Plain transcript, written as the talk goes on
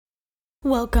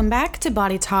Welcome back to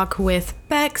Body Talk with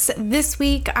Bex. This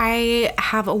week I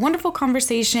have a wonderful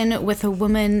conversation with a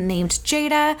woman named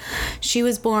Jada. She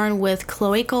was born with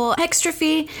cloacal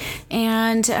exstrophy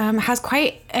and has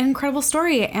quite an incredible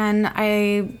story. And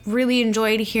I really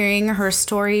enjoyed hearing her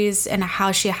stories and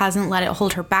how she hasn't let it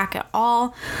hold her back at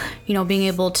all. You know, being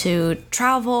able to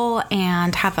travel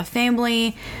and have a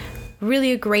family,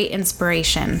 really a great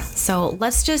inspiration. So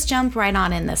let's just jump right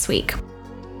on in this week.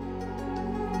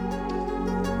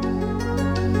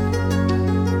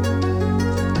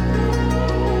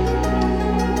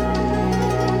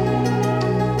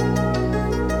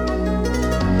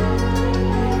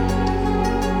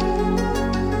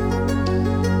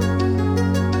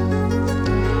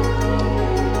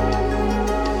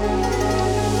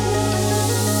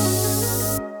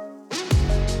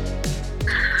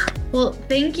 Well,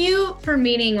 thank you for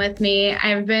meeting with me.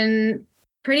 I've been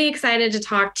pretty excited to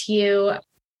talk to you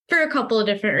for a couple of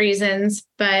different reasons,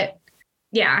 but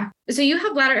yeah. So you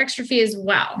have bladder exstrophy as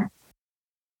well.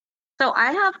 So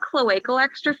I have cloacal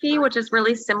exstrophy, which is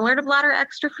really similar to bladder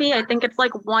exstrophy. I think it's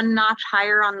like one notch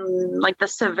higher on like the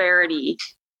severity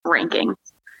ranking.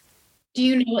 Do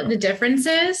you know what the difference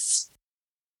is?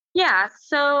 Yeah,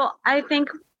 so I think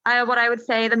what I would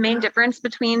say the main difference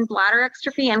between bladder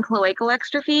exstrophy and cloacal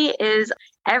exstrophy is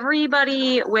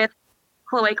everybody with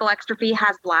cloacal exstrophy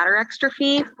has bladder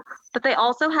exstrophy, but they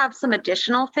also have some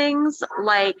additional things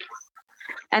like,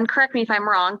 and correct me if I'm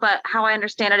wrong, but how I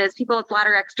understand it is people with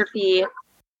bladder exstrophy,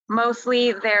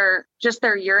 mostly their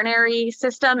urinary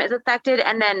system is affected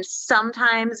and then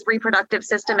sometimes reproductive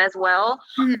system as well,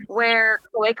 where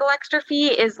cloacal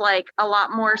exstrophy is like a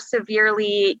lot more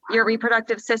severely your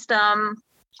reproductive system,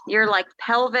 your like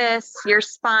pelvis, your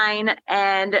spine,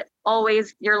 and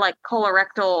always your like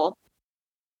colorectal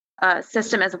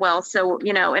system as well. So,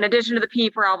 you know, in addition to the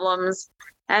pee problems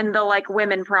and the like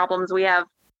women problems, we have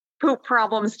poop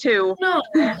problems too. No.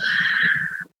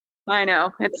 I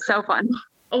know, it's so fun.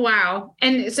 Oh, wow.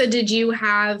 And so did you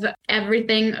have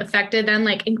everything affected then,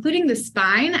 like including the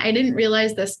spine? I didn't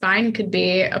realize the spine could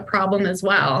be a problem as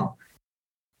well.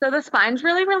 So the spine's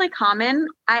really, really common.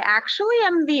 I actually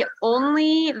am the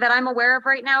only that I'm aware of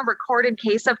right now recorded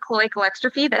case of cloacal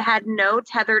exstrophy that had no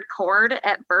tethered cord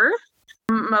at birth.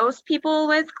 Most people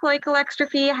with cloacal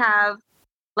exstrophy have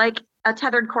like a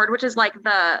tethered cord, which is like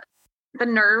the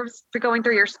nerves going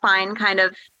through your spine kind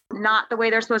of not the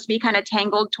way they're supposed to be, kind of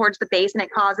tangled towards the base, and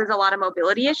it causes a lot of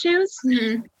mobility issues.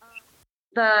 Mm-hmm.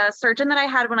 The surgeon that I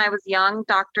had when I was young,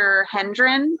 Dr.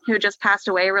 Hendren, who just passed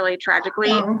away really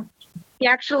tragically, he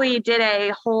actually did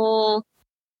a whole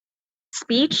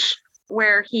speech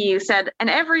where he said,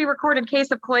 and every recorded case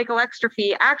of cloacal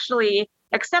exstrophy, actually,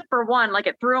 except for one, like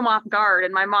it threw him off guard.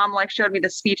 And my mom like showed me the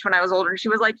speech when I was older. And she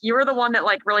was like, you were the one that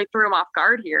like really threw him off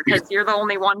guard here because you're the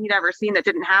only one he'd ever seen that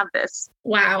didn't have this.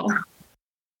 Wow.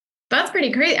 That's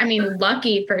pretty crazy. I mean,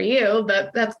 lucky for you,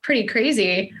 but that's pretty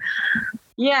crazy.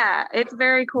 Yeah, it's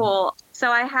very cool.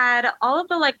 So I had all of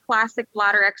the like classic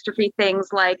bladder exstrophy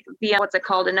things like the, what's it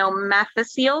called? An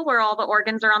omethoceal, where all the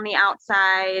organs are on the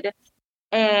outside,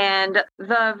 and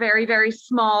the very, very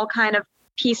small kind of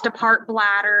pieced apart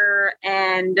bladder.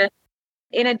 And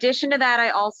in addition to that, I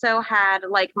also had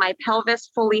like my pelvis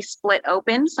fully split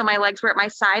open. So my legs were at my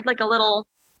side, like a little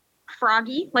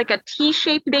froggy, like a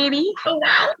T-shaped baby. Oh,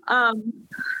 wow.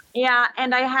 Yeah.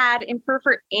 And I had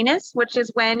imperforate anus, which is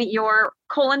when your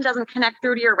colon doesn't connect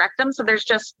through to your rectum. So there's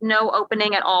just no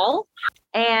opening at all.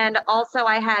 And also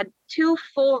I had 2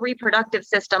 full reproductive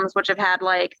systems, which have had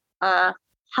like a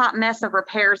hot mess of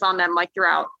repairs on them, like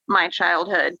throughout my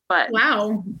childhood. But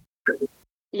wow.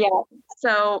 Yeah.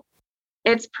 So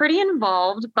it's pretty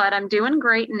involved, but I'm doing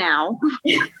great now.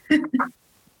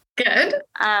 Good.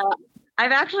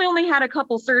 I've actually only had a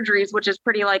couple surgeries, which is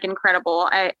pretty like incredible.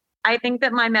 I think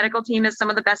that my medical team is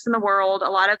some of the best in the world. A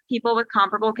lot of people with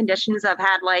comparable conditions have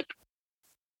had like,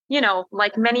 you know,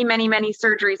 like many, many, many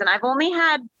surgeries. And I've only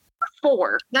had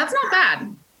 4. That's not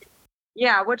bad.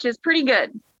 Yeah, which is pretty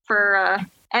good for,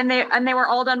 and they were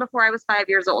all done before I was 5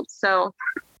 years old. So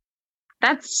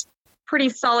that's pretty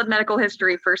solid medical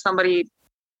history for somebody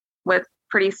with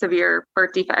pretty severe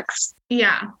birth defects.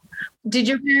 Yeah. Did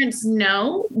your parents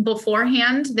know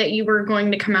beforehand that you were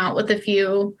going to come out with a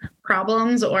few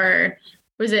problems, or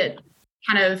was it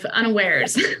kind of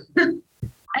unawares?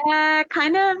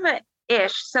 Kind of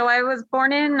ish. So I was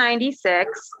born in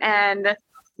 96, and,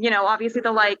 you know, obviously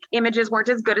the like images weren't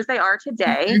as good as they are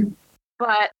today,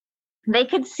 but they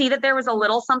could see that there was a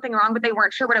little something wrong, but they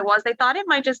weren't sure what it was. They thought it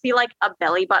might just be like a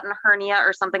belly button hernia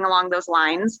or something along those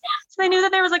lines. So they knew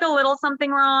that there was like a little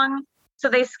something wrong. So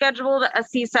they scheduled a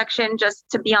C-section just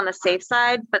to be on the safe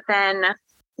side. But then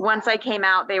once I came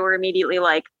out, they were immediately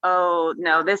like, oh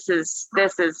no, this is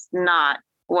not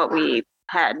what we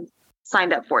had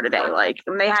signed up for today. Like,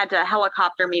 and they had to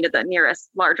helicopter me to the nearest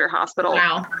larger hospital.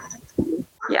 Wow.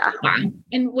 Yeah. Wow.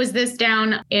 And was this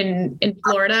down in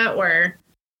Florida or?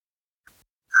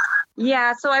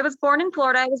 Yeah. So I was born in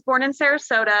Florida. I was born in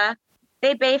Sarasota.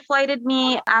 They bay flighted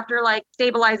me after like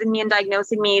stabilizing me and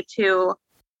diagnosing me to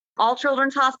All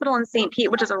Children's Hospital in St. Pete,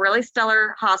 which is a really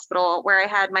stellar hospital where I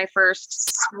had my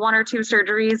first 1 or 2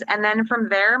 surgeries. And then from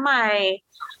there, my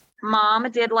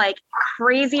mom did like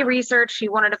crazy research. She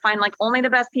wanted to find like only the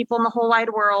best people in the whole wide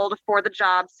world for the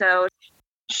job. So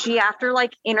she, after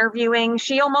like interviewing,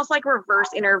 she almost like reverse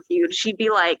interviewed. She'd be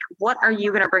like, what are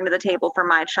you going to bring to the table for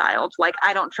my child? Like,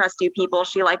 I don't trust you people.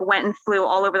 She like went and flew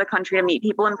all over the country to meet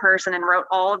people in person and wrote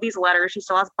all of these letters. She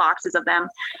still has boxes of them.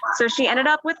 So she ended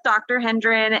up with Dr.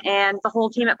 Hendren and the whole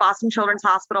team at Boston Children's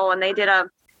Hospital. And they did a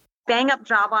bang up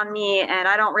job on me. And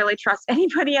I don't really trust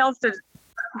anybody else to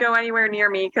go anywhere near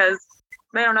me because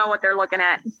they don't know what they're looking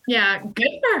at. Yeah.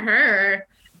 Good for her.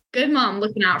 Good mom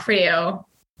looking out for you.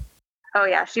 Oh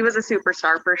yeah, she was a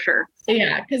superstar for sure.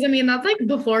 Yeah, because I mean that's like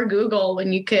before Google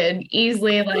when you could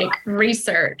easily like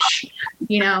research,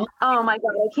 you know? Oh my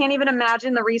God, I can't even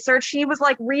imagine the research. She was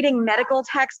like reading medical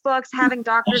textbooks, having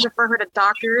doctors refer her to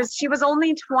doctors. She was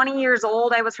only 20 years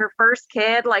old. I was her first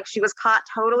kid. Like she was caught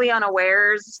totally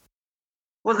unawares.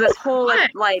 Was this whole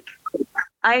like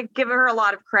I give her a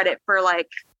lot of credit for like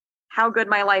how good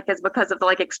my life is because of the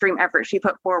like extreme effort she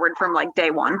put forward from like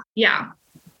day one. Yeah.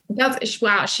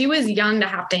 Wow. She was young to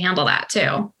have to handle that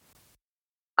too.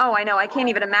 Oh, I know. I can't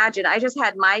even imagine. I just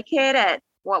had my kid at,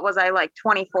 what was I, like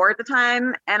 24 at the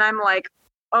time? And I'm like,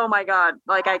 oh my God,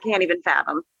 like I can't even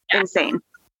fathom. Yeah. Insane.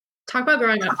 Talk about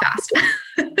growing up fast.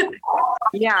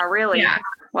 Yeah, really. Yeah.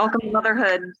 Welcome to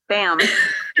motherhood. Bam.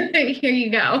 Here you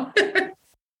go.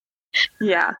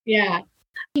 Yeah. Yeah.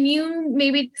 Can you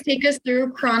maybe take us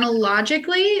through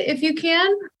chronologically, if you can,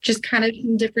 just kind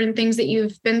of different things that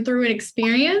you've been through and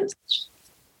experienced?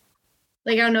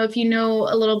 Like, I don't know if you know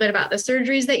a little bit about the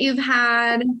surgeries that you've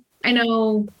had. I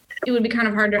know it would be kind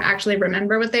of hard to actually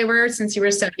remember what they were since you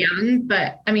were so young,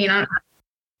 but I mean,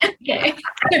 okay.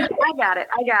 I got it.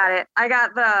 I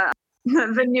got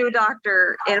the new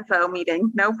doctor info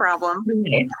meeting. No problem.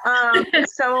 Okay.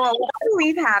 So what I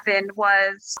believe happened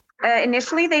was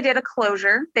initially they did a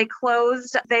closure. They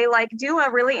like do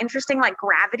a really interesting like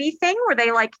gravity thing where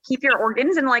they like keep your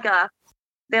organs in like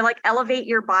they like elevate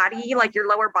your body, like your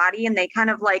lower body, and they kind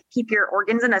of like keep your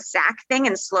organs in a sack thing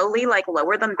and slowly like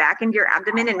lower them back into your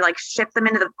abdomen and like shift them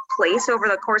into the place over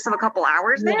the course of a couple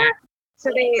hours there. Yeah. So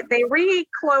they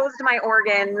reclosed my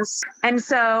organs. And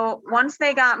so once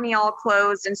they got me all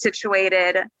closed and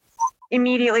situated,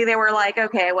 immediately they were like,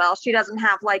 okay, well, she doesn't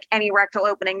have like any rectal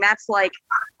opening. That's like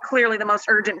clearly the most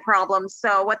urgent problem.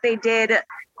 So what they did,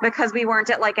 because we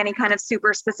weren't at like any kind of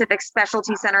super specific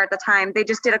specialty center at the time, they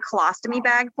just did a colostomy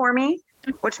bag for me,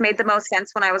 which made the most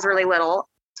sense when I was really little.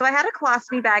 So I had a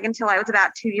colostomy bag until I was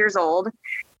about 2 years old.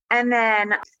 And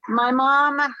then my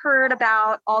mom heard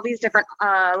about all these different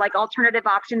like alternative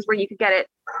options where you could get it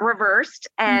reversed.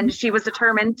 And she was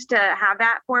determined to have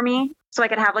that for me so I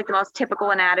could have like the most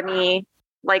typical anatomy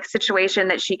like situation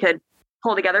that she could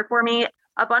pull together for me.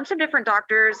 A bunch of different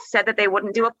doctors said that they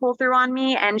wouldn't do a pull through on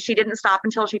me. And she didn't stop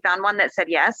until she found one that said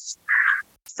yes.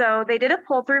 So they did a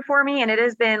pull through for me, and it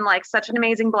has been like such an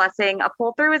amazing blessing. A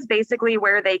pull through is basically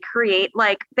where they create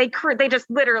like they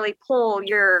just literally pull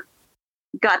your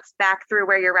guts back through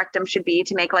where your rectum should be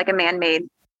to make like a man-made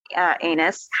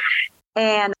anus.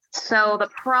 And so the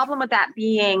problem with that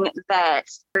being that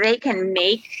they can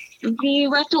make the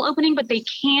rectal opening, but they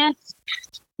can't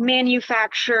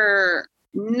manufacture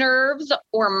nerves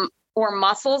or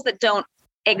muscles that don't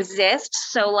exist.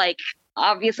 So like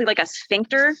obviously like a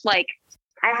sphincter, like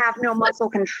I have no muscle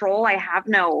control. I have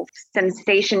no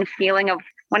sensation feeling of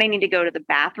when I need to go to the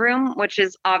bathroom, which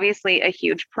is obviously a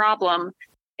huge problem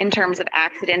in terms of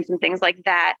accidents and things like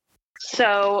that.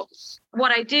 So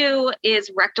what I do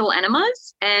is rectal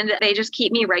enemas, and they just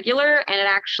keep me regular, and it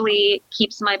actually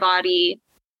keeps my body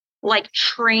like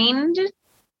trained.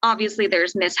 Obviously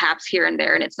there's mishaps here and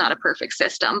there and it's not a perfect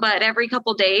system, but every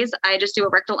couple days I just do a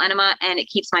rectal enema and it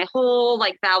keeps my whole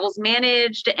like bowels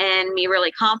managed and me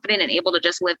really confident and able to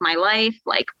just live my life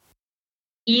like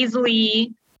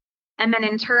easily. And then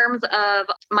in terms of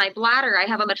my bladder, I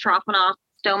have a Mitrophanoff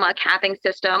stoma capping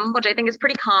system, which I think is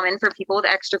pretty common for people with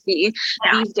extrophy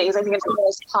these days. I think it's the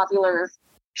most popular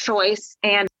choice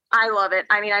and I love it.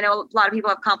 I mean, I know a lot of people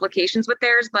have complications with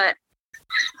theirs, but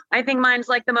I think mine's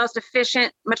like the most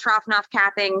efficient Mitrophanoff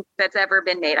capping that's ever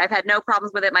been made. I've had no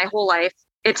problems with it my whole life.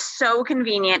 It's so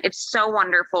convenient. It's so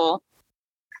wonderful.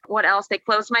 What else? They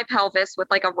close my pelvis with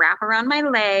like a wrap around my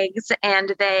legs.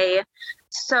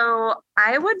 So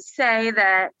I would say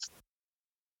that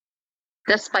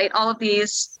despite all of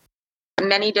these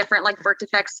many different like birth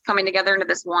defects coming together into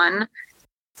this one,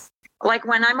 like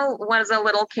when was a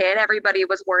little kid, everybody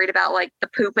was worried about like the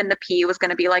poop and the pee was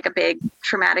going to be like a big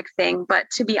traumatic thing. But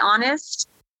to be honest,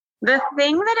 the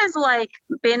thing that has like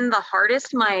been the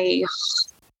hardest my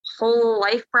whole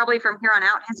life, probably from here on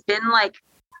out, has been like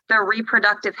the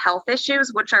reproductive health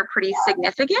issues, which are pretty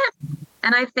significant.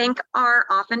 And I think are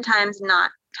oftentimes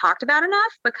not talked about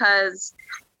enough because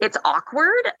it's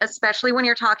awkward, especially when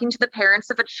you're talking to the parents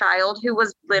of a child who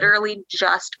was literally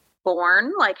just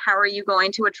born. Like, how are you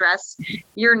going to address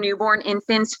your newborn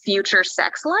infant's future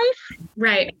sex life?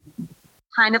 Right.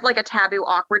 Kind of like a taboo,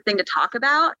 awkward thing to talk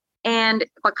about. And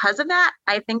because of that,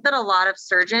 I think that a lot of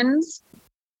surgeons,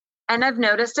 and I've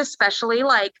noticed especially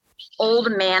like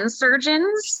old man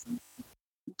surgeons,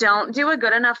 don't do a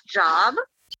good enough job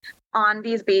on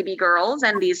these baby girls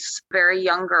and these very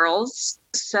young girls.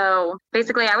 So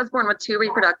basically, I was born with 2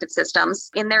 reproductive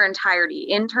systems in their entirety,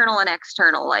 internal and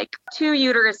external, like 2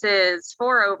 uteruses,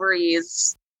 4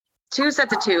 ovaries, 2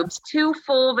 sets of tubes, 2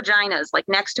 full vaginas, like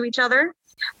next to each other.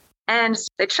 And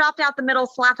they chopped out the middle,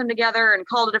 slapped them together, and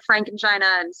called it a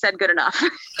Frankengina and said good enough.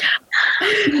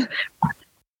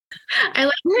 I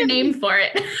like your name for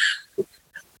it.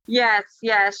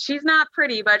 Yes. She's not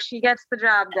pretty, but she gets the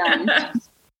job done.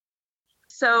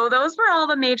 So those were all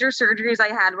the major surgeries I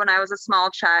had when I was a small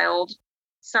child.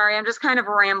 Sorry, I'm just kind of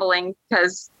rambling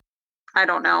because I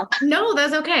don't know. No,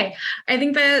 that's okay. I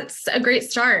think that's a great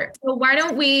start. So why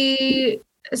don't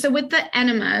so with the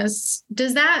enemas,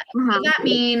 does that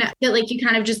mean that like you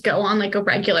kind of just go on like a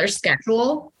regular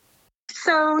schedule?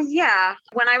 So yeah,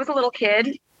 when I was a little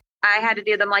kid, I had to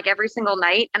do them like every single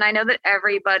night. And I know that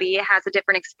everybody has a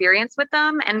different experience with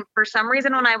them. And for some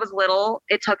reason, when I was little,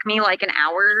 it took me like an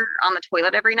hour on the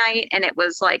toilet every night. And it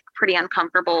was like pretty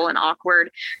uncomfortable and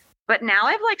awkward. But now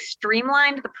I've like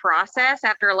streamlined the process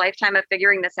after a lifetime of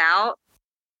figuring this out.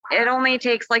 It only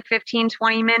takes like 15,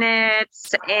 20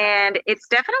 minutes. And it's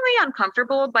definitely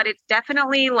uncomfortable, but it's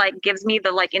definitely like gives me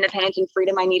the like independence and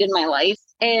freedom I need in my life.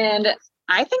 And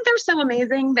I think they're so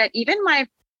amazing that even my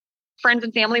friends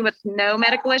and family with no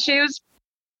medical issues,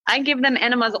 I give them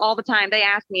enemas all the time. They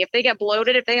ask me if they get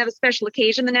bloated, if they have a special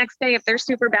occasion the next day, if they're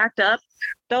super backed up,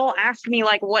 they'll ask me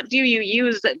like, what do you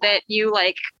use that you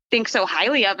like think so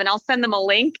highly of? And I'll send them a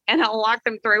link and I'll walk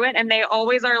them through it. And they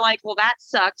always are like, well, that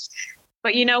sucks.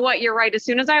 But you know what? You're right. As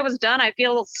soon as I was done, I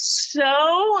feel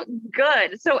so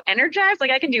good, so energized,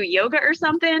 like I can do yoga or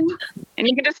something. And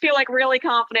you can just feel like really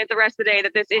confident the rest of the day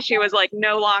that this issue is like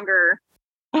no longer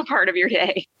a part of your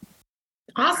day.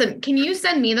 Awesome. Can you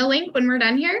send me the link when we're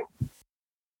done here?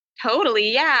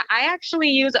 Totally. Yeah. I actually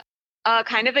use a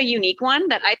kind of a unique one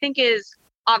that I think is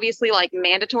obviously like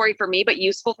mandatory for me, but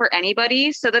useful for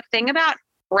anybody. So the thing about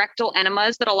rectal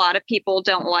enemas that a lot of people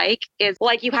don't like is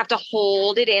like you have to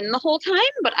hold it in the whole time,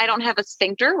 but I don't have a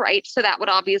sphincter, right? So that would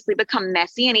obviously become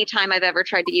messy anytime I've ever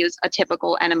tried to use a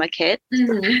typical enema kit.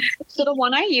 Mm-hmm. So the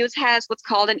one I use has what's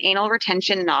called an anal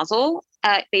retention nozzle.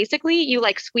 Basically, you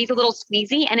like squeeze a little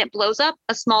squeezy and it blows up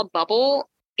a small bubble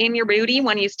in your booty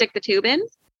when you stick the tube in.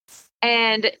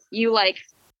 And you like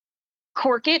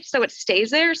cork it so it stays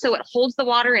there. So it holds the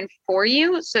water in for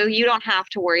you. So you don't have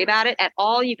to worry about it at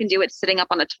all. You can do it sitting up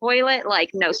on the toilet, like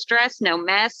no stress, no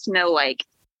mess, no like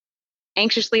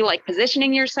anxiously like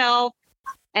positioning yourself.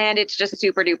 And it's just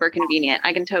super duper convenient.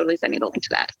 I can totally send you the link to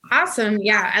that. Awesome.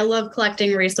 Yeah. I love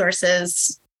collecting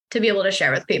resources to be able to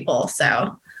share with people.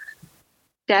 So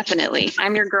definitely.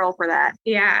 I'm your girl for that.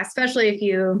 Yeah. Especially if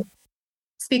you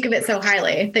speak of it so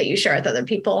highly that you share with other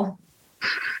people.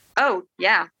 Oh,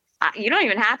 yeah. You don't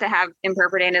even have to have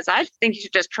imperfect anus. I think you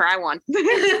should just try one.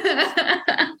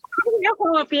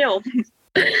 Appeal.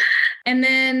 And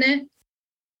then,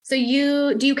 so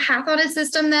do you cath out a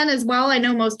system then as well? I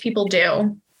know most people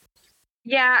do.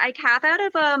 Yeah, I cath out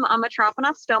of a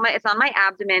Mitrophanoff stoma. It's on my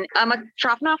abdomen. A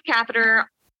Mitrophanoff catheter.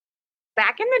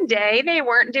 Back in the day, they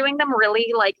weren't doing them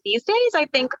really like these days. I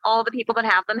think all the people that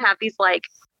have them have these like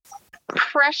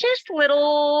precious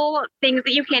little things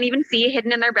that you can't even see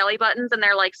hidden in their belly buttons, and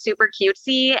they're like super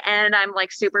cutesy, and I'm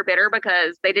like super bitter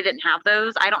because they didn't have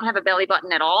those. I don't have a belly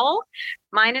button at all.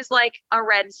 Mine is like a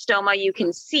red stoma you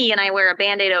can see, and I wear a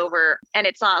Band-Aid over, and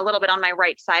it's a little bit on my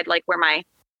right side, like where my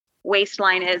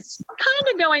waistline is.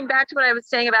 Kind of going back to what I was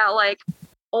saying about like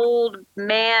old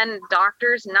man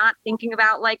doctors not thinking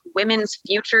about like women's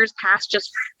futures past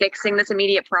just fixing this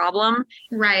immediate problem.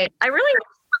 Right. I really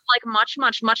like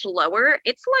much lower.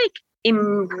 It's like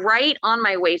right on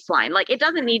my waistline. Like, it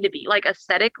doesn't need to be. Like,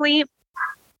 aesthetically,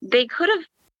 they could have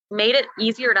made it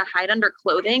easier to hide under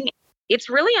clothing. It's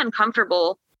really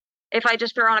uncomfortable if I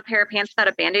just throw on a pair of pants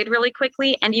without a Band-Aid really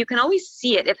quickly, and you can always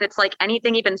see it if it's like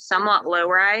anything even somewhat low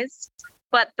rise.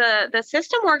 But the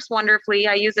system works wonderfully.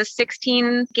 I use a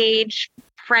 16 gauge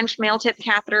French male tip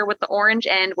catheter with the orange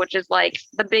end, which is like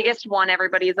the biggest one.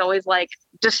 Everybody is always like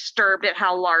disturbed at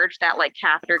how large that like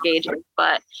catheter gauge is.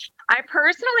 But I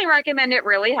personally recommend it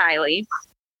really highly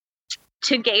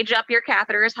to gauge up your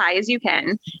catheter as high as you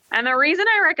can. And the reason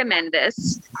I recommend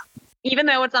this, even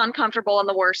though it's uncomfortable and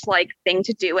the worst like thing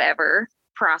to do ever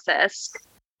process,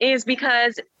 is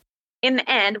because in the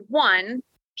end, one,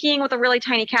 peeing with a really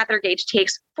tiny catheter gauge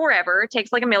takes forever. It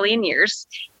takes like a million years.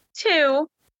 Two,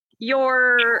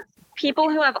 your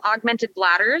people who have augmented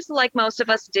bladders, like most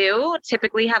of us do,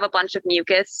 typically have a bunch of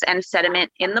mucus and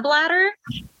sediment in the bladder,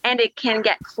 and it can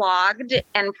get clogged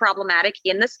and problematic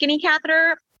in the skinny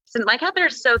catheter. Since my catheter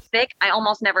is so thick, I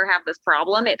almost never have this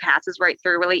problem. It passes right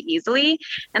through really easily.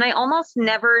 And I almost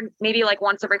never, maybe like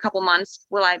once every couple months,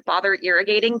 will I bother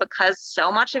irrigating because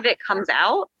so much of it comes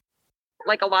out.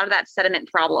 Like a lot of that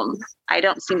sediment problem, I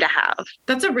don't seem to have.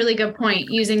 That's a really good point.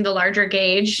 Using the larger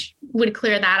gauge would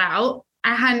clear that out.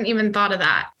 I hadn't even thought of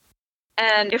that.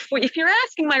 And if you're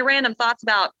asking my random thoughts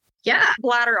about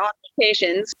bladder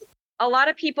augmentations, a lot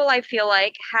of people I feel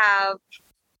like have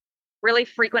really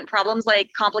frequent problems like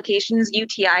complications,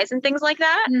 UTIs, and things like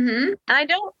that. Mm-hmm. And I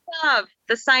don't have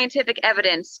the scientific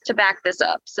evidence to back this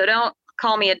up. So don't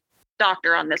call me a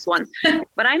doctor on this one.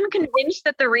 But I'm convinced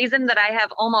that the reason that I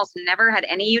have almost never had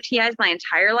any UTIs my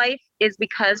entire life is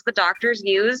because the doctors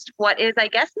used what is, I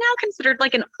guess, now considered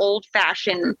like an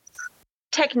old-fashioned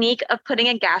technique of putting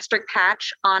a gastric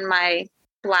patch on my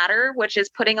bladder, which is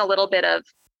putting a little bit of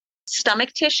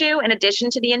stomach tissue in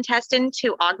addition to the intestine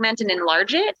to augment and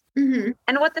enlarge it. Mm-hmm.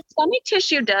 And what the stomach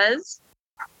tissue does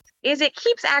is it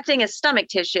keeps acting as stomach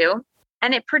tissue,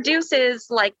 and it produces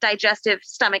like digestive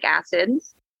stomach acid,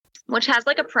 which has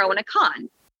like a pro and a con.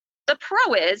 The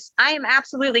pro is I am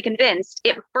absolutely convinced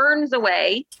it burns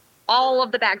away all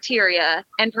of the bacteria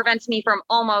and prevents me from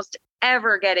almost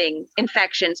ever getting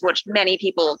infections, which many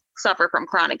people suffer from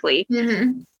chronically.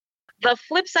 Mm-hmm. The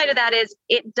flip side of that is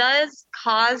it does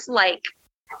cause like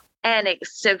a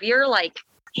severe like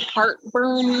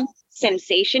heartburn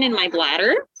sensation in my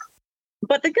bladder.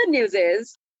 But the good news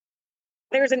is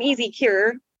there's an easy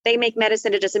cure. They make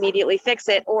medicine to just immediately fix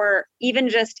it. Or even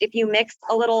just if you mix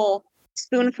a little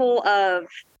spoonful of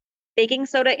baking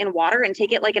soda in water and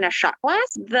take it like in a shot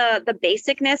glass, the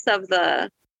basicness of the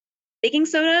baking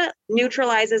soda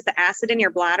neutralizes the acid in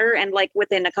your bladder, and like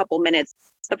within a couple minutes,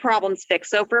 the problem's fixed.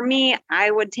 So for me,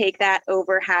 I would take that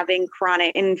over having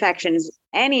chronic infections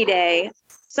any day.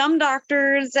 Some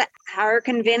doctors are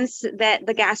convinced that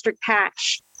the gastric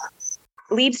patch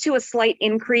leads to a slight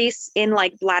increase in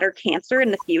like bladder cancer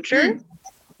in the future.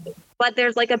 But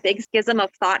there's like a big schism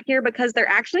of thought here because there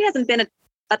actually hasn't been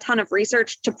a ton of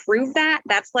research to prove that.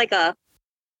 That's like a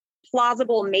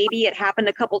plausible, maybe it happened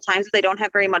a couple times, but they don't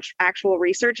have very much actual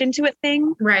research into it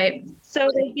thing. Right. So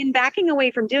they've been backing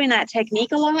away from doing that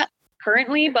technique a lot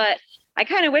currently, but I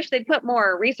kind of wish they'd put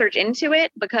more research into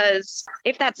it, because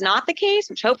if that's not the case,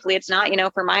 which hopefully it's not,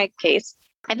 for my case,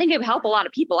 I think it would help a lot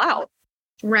of people out.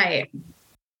 Right.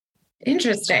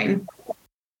 Interesting.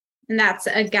 And that's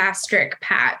a gastric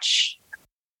patch.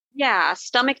 Yeah,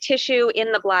 stomach tissue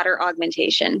in the bladder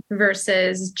augmentation.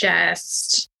 Versus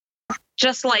just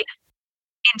like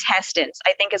intestines,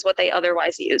 I think is what they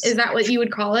otherwise use. Is that what you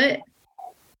would call it?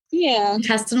 Yeah.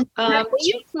 Intestinal? They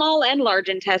use small and large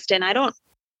intestine. I don't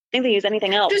think they use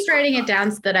anything else. Just writing it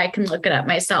down so that I can look it up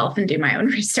myself and do my own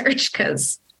research,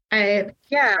 because I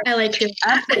like doing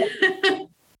that.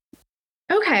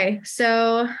 Okay,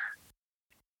 so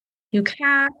you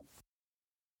cap,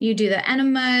 you do the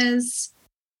enemas.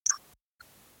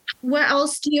 What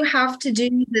else do you have to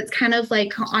do that's kind of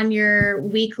like on your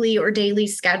weekly or daily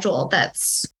schedule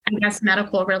that's, I guess,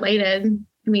 medical related?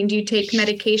 I mean, do you take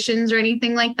medications or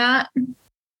anything like that?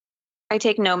 I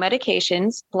take no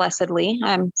medications, blessedly.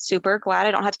 I'm super glad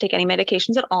I don't have to take any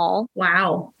medications at all.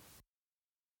 Wow.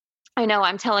 I know,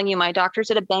 I'm telling you, my doctors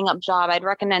did a bang up job. I'd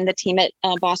recommend the team at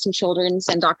Boston Children's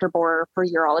and Dr. Borer for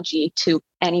urology to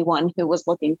anyone who was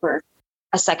looking for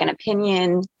a second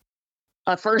opinion,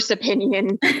 a first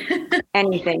opinion,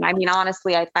 anything. I mean,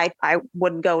 honestly, I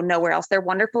would go nowhere else. They're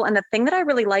wonderful. And the thing that I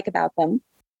really like about them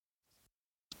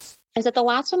is that the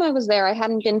last time I was there, I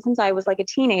hadn't been since I was like a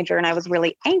teenager, and I was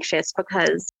really anxious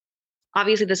because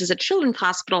obviously this is a children's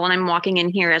hospital and I'm walking in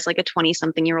here as like a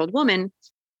 20-something-year-old woman.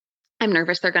 I'm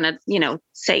nervous they're going to,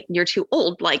 say you're too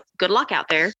old, like good luck out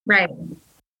there. Right.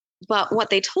 But what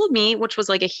they told me, which was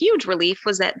like a huge relief,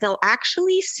 was that they'll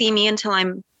actually see me until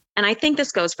and I think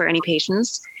this goes for any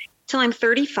patients, till I'm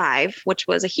 35, which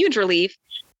was a huge relief.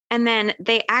 And then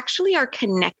they actually are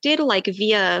connected like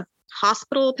via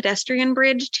hospital pedestrian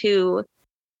bridge to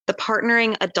the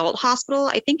partnering adult hospital.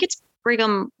 I think it's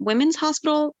Brigham Women's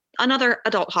Hospital, another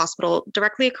adult hospital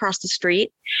directly across the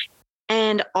street.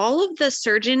 And all of the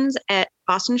surgeons at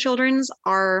Boston Children's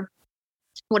are,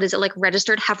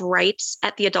 registered, have rights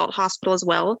at the adult hospital as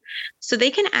well. So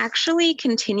they can actually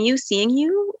continue seeing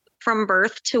you from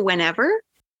birth to whenever.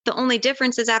 The only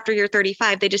difference is after you're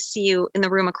 35, they just see you in the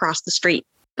room across the street.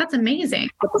 That's amazing.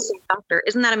 With the same doctor.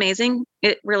 Isn't that amazing?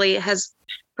 It really has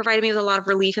provided me with a lot of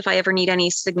relief if I ever need any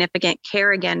significant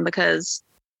care again, because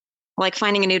like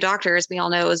finding a new doctor, as we all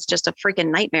know, is just a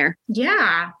freaking nightmare.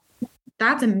 Yeah.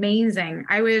 That's amazing.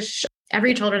 I wish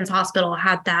every children's hospital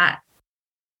had that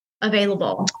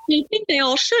available. I think they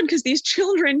all should, because these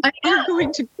children are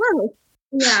going to grow.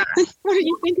 Yeah. What do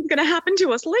you think is going to happen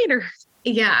to us later?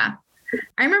 Yeah.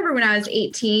 I remember when I was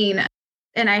 18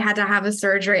 and I had to have a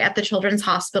surgery at the children's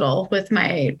hospital with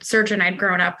my surgeon I'd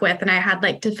grown up with. And I had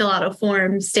to fill out a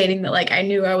form stating that I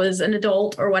knew I was an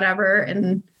adult or whatever,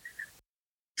 and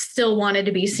still wanted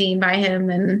to be seen by him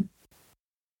and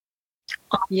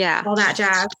all that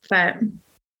jazz. But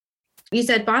you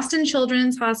said Boston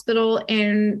Children's Hospital,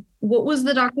 and what was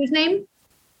the doctor's name?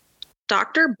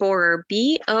 Dr. Borer,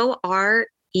 Borer.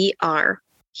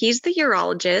 He's the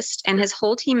urologist, and his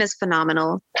whole team is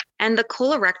phenomenal. And the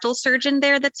colorectal surgeon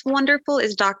there that's wonderful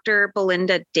is Dr.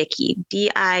 Belinda Dickey,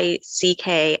 Dickie.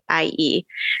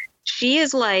 She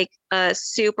is like a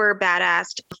super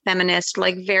badass feminist,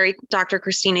 like very Dr.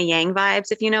 Christina Yang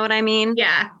vibes, if you know what I mean.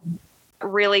 Yeah.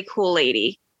 Really cool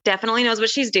lady. Definitely knows what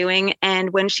she's doing.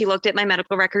 And when she looked at my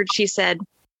medical record, she said,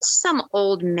 "Some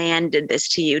old man did this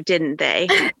to you, didn't they?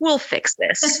 We'll fix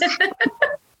this."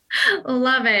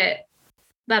 Love it.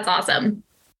 That's awesome.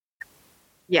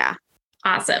 Yeah.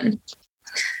 Awesome.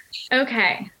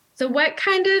 Okay. So what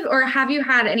kind of, or have you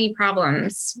had any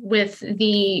problems with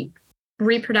the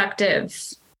reproductive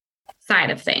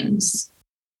side of things?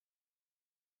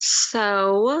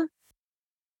 So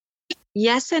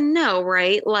yes and no,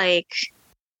 right?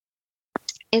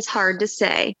 It's hard to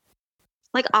say.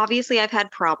 Obviously I've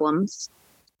had problems.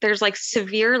 There's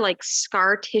severe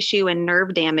scar tissue and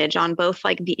nerve damage on both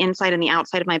the inside and the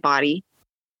outside of my body,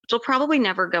 which will probably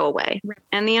never go away. Right.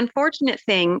 And the unfortunate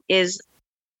thing is,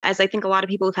 as I think a lot of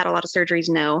people who've had a lot of surgeries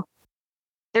know,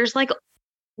 there's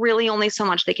really only so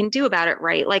much they can do about it,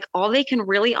 right? All they can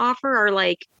really offer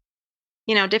are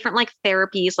different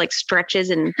therapies, stretches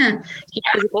and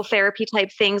physical therapy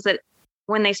type things that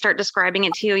when they start describing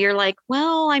it to you, you're like,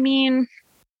 well, I mean,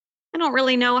 I don't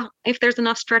really know if there's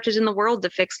enough stretches in the world to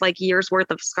fix years worth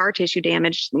of scar tissue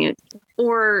damage.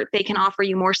 Or they can offer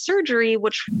you more surgery,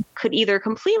 which could either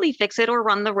completely fix it or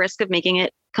run the risk of making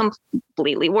it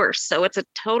completely worse. So it's a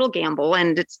total gamble,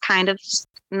 and it's kind of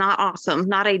not awesome,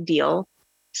 not ideal.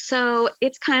 So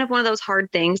it's kind of one of those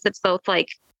hard things that's both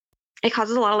it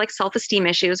causes a lot of self-esteem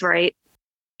issues, right?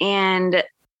 And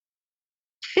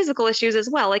physical issues as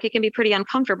well. It can be pretty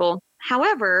uncomfortable.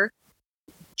 However,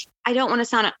 I don't want to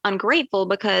sound ungrateful,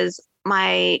 because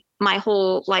my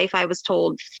whole life I was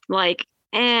told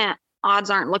odds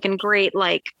aren't looking great.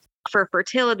 For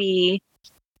fertility,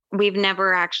 we've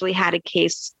never actually had a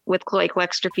case with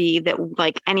cloacoextrophy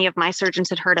that any of my surgeons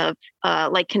had heard of,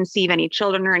 conceive any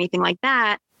children or anything like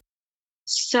that.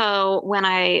 So when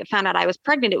I found out I was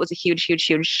pregnant, it was a huge, huge,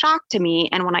 huge shock to me.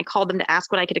 And when I called them to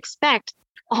ask what I could expect,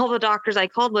 all the doctors I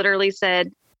called literally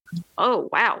said, "Oh,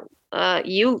 wow.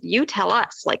 You tell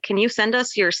us, can you send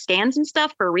us your scans and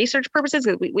stuff for research purposes?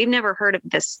 We've never heard of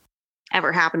this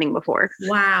ever happening before."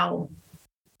 Wow.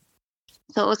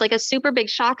 So it was a super big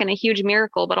shock and a huge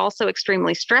miracle, but also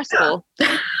extremely stressful.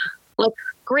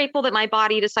 Grateful that my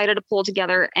body decided to pull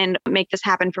together and make this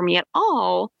happen for me at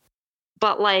all.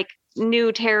 But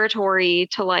new territory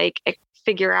to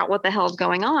figure out what the hell's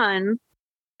going on.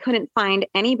 Couldn't find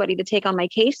anybody to take on my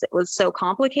case. It was so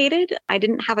complicated. I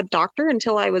didn't have a doctor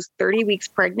until I was 30 weeks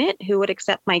pregnant who would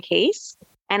accept my case.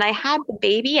 And I had the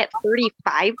baby at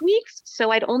 35 weeks.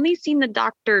 So I'd only seen the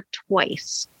doctor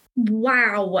twice.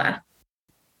 Wow.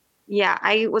 Yeah,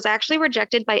 I was actually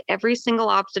rejected by every single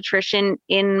obstetrician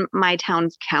in my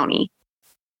town's county.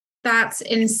 That's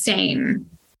insane.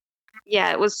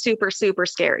 Yeah, it was super, super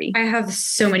scary. I have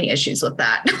so many issues with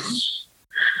that.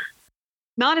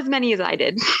 Not as many as I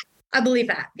did. I believe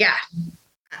that. Yeah.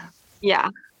 Yeah.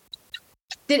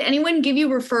 Did anyone give you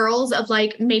referrals of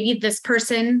maybe this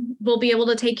person will be able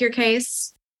to take your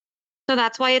case? So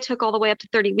that's why it took all the way up to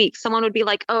 30 weeks. Someone would be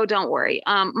like, oh, don't worry.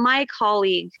 My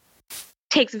colleague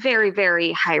takes very,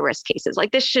 very high risk cases.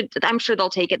 Like I'm sure they'll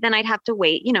take it. Then I'd have to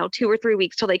wait, 2 or 3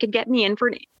 weeks till they could get me in for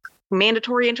an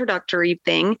mandatory introductory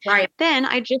thing. Right. Then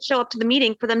I just show up to the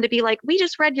meeting for them to be like, we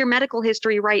just read your medical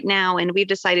history right now, and we've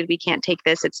decided we can't take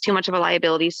this. It's too much of a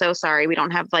liability. So sorry. We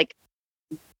don't have like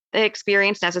the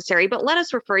experience necessary, but let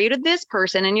us refer you to this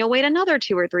person, and you'll wait another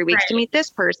 2 or 3 weeks to meet this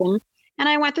person. And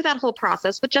I went through that whole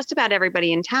process with just about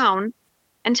everybody in town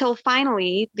until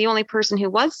finally the only person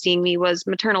who was seeing me was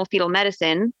maternal fetal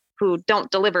medicine, who don't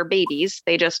deliver babies.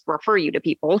 They just refer you to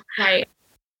people. Right.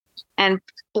 And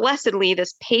blessedly,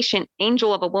 this patient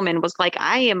angel of a woman was like,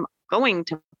 I am going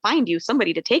to find you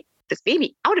somebody to take this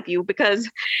baby out of you because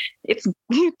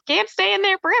you can't stay in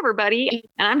there forever, buddy.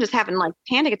 And I'm just having like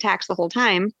panic attacks the whole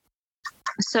time.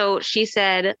 So she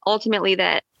said ultimately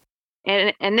that,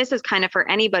 and this is kind of for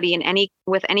anybody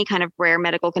with any kind of rare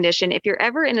medical condition, if you're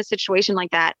ever in a situation like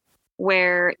that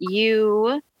where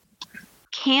you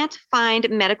can't find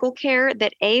medical care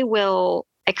that A, will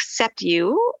accept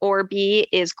you, or B,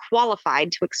 is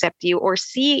qualified to accept you, or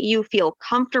C, you feel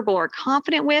comfortable or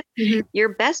confident with, your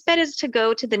best bet is to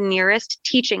go to the nearest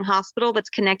teaching hospital that's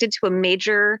connected to a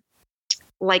major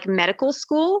like medical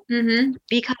school,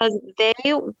 because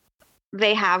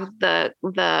they have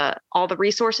all the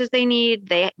resources they need.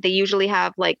 They usually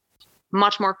have like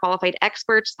much more qualified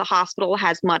experts. The hospital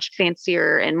has much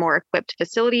fancier and more equipped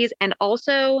facilities. And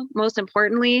also, most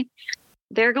importantly,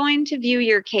 they're going to view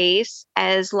your case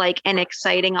as like an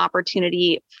exciting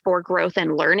opportunity for growth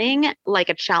and learning, like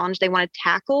a challenge they want to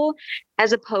tackle,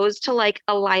 as opposed to like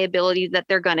a liability that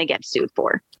they're going to get sued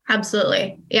for.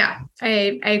 Absolutely. Yeah,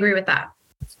 I agree with that.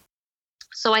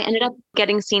 So I ended up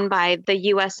getting seen by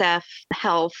the USF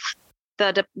Health,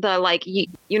 the like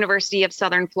University of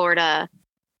Southern Florida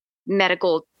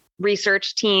medical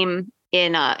research team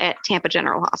at Tampa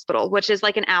General Hospital, which is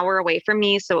like an hour away from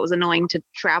me. So it was annoying to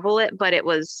travel it, but it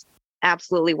was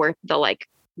absolutely worth the like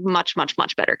much, much,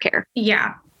 much better care.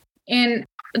 Yeah. And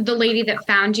the lady that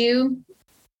found you,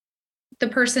 the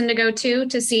person to go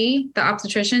to see the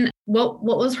obstetrician, what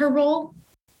was her role?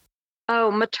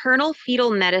 Oh, maternal fetal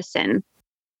medicine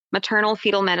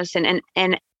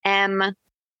and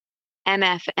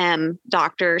MFM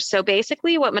doctor. So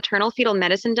basically what maternal fetal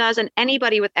medicine does, and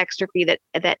anybody with extrophy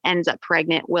that ends up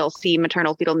pregnant will see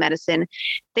maternal fetal medicine.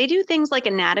 They do things like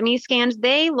anatomy scans.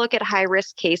 They look at high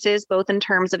risk cases, both in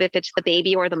terms of if it's the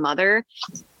baby or the mother,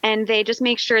 and they just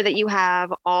make sure that you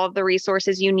have all of the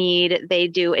resources you need. They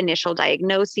do initial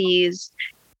diagnoses,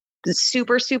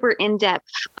 super, super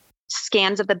in-depth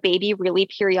scans of the baby, really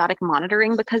periodic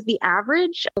monitoring, because the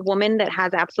average woman that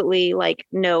has absolutely like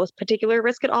no particular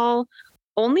risk at all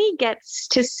only gets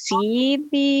to see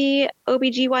the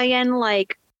OBGYN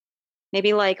like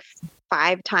maybe like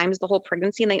 5 times the whole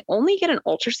pregnancy, and they only get an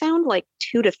ultrasound like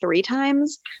 2 to 3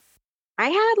 times. I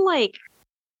had like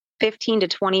 15 to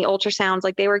 20 ultrasounds.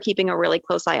 Like they were keeping a really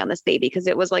close eye on this baby because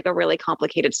it was like a really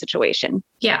complicated situation.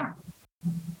 Yeah.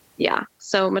 Yeah.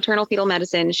 So maternal fetal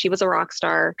medicine, she was a rock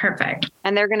star. Perfect.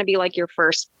 And they're going to be like your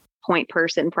first point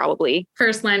person, probably.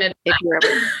 First line of if you're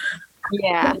ever.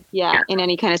 Yeah. In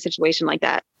any kind of situation like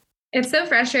that. It's so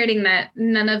frustrating that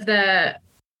none of the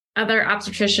other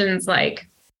obstetricians like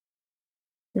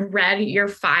read your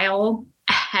file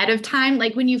ahead of time,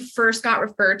 like when you first got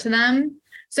referred to them.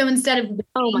 So instead of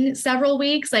waiting several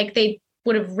weeks, like they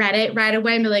would have read it right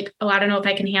away and be like, oh, I don't know if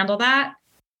I can handle that.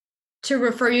 To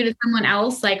refer you to someone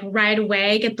else, like right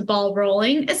away, get the ball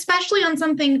rolling, especially on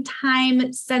something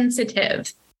time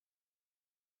sensitive.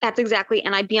 That's exactly.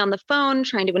 And I'd be on the phone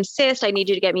trying to insist, I need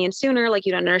you to get me in sooner. Like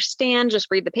you don't understand,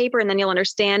 just read the paper and then you'll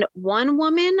understand. One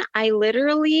woman, I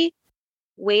literally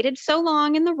waited so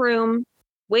long in the room,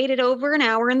 waited over an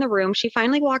hour in the room. She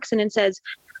finally walks in and says,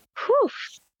 whew,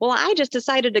 well, I just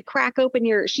decided to crack open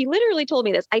she literally told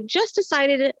me this. I just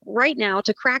decided right now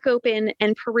to crack open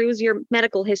and peruse your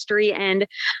medical history. And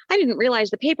I didn't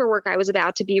realize the paperwork I was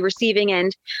about to be receiving.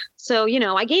 And so,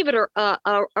 I gave it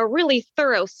a really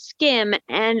thorough skim,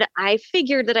 and I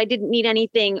figured that I didn't need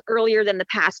anything earlier than the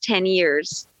past 10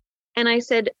 years. And I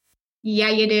said,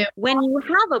 yeah, you do. When you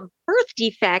have a birth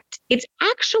defect, it's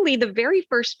actually the very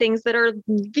first things that are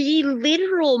the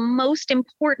literal most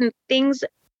important things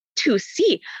to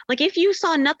see. Like if you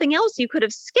saw nothing else, you could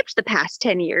have skipped the past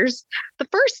 10 years. The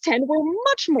first 10 were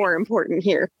much more important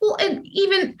here. Well, and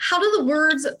even how do the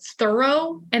words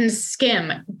thorough and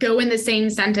skim go in the same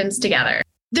sentence together?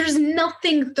 There's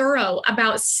nothing thorough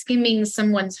about skimming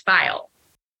someone's file.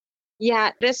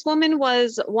 Yeah, this woman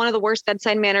was one of the worst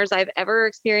bedside manners I've ever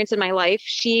experienced in my life.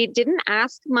 She didn't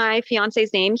ask my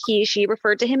fiance's name. She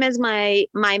referred to him as my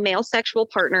male sexual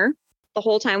partner the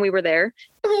whole time we were there.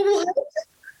 What?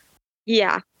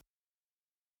 Yeah.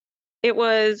 It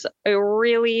was a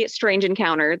really strange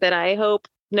encounter that I hope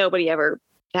nobody ever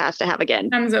has to have again.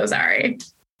 I'm so sorry.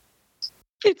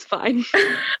 It's fine.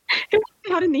 It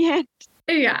worked out in the end.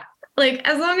 Yeah. Like,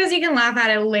 as long as you can laugh at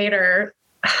it later,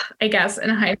 I guess, in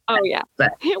hindsight. Oh, yeah.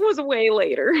 But it was way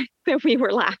later than we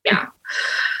were laughing. Yeah.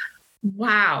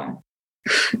 Wow.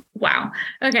 Wow.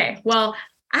 Okay. Well,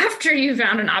 after you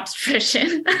found an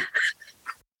obstetrician,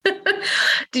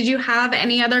 did you have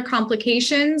any other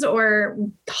complications, or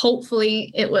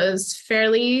hopefully it was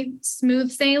fairly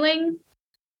smooth sailing?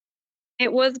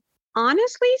 It was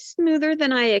honestly smoother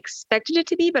than I expected it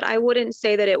to be, but I wouldn't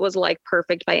say that it was like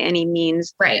perfect by any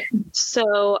means. Right.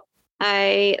 So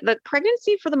the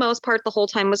pregnancy for the most part, the whole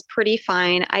time was pretty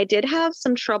fine. I did have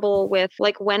some trouble with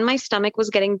like when my stomach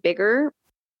was getting bigger,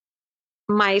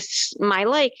 my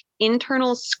like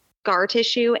internal scar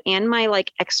tissue and my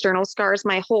like external scars,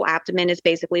 my whole abdomen is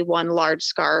basically one large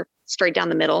scar straight down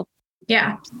the middle.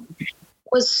 Yeah.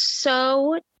 Was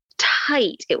so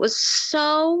tight. It was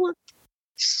so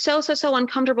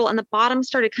uncomfortable. And the bottom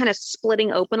started kind of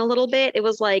splitting open a little bit. It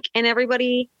was like, and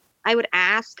everybody I would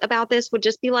ask about this would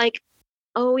just be like,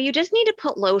 oh, you just need to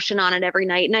put lotion on it every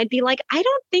night. And I'd be like, I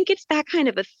don't think it's that kind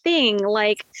of a thing.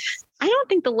 Like, I don't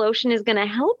think the lotion is going to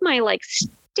help. My like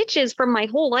stitches from my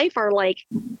whole life are like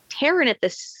tearing at the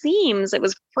seams. It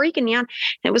was freaking me out.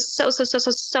 And it was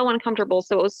so uncomfortable.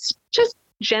 So it was just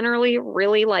generally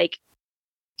really like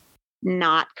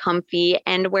not comfy,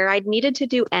 and where I'd needed to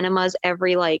do enemas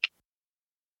every like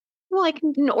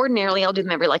ordinarily I'll do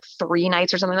them every like 3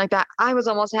 nights or something like that. I was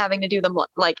almost having to do them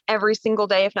like every single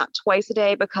day, if not twice a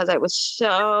day, because I was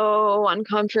so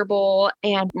uncomfortable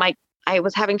and I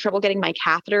was having trouble getting my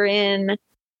catheter in.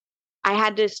 I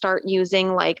had to start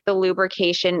using like the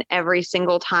lubrication every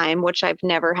single time, which I've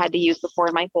never had to use before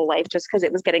in my whole life, just because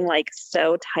it was getting like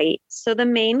so tight. So the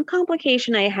main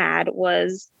complication I had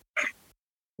was,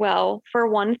 well, for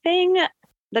one thing,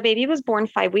 the baby was born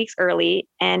 5 weeks early,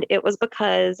 and it was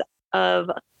because of,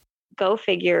 go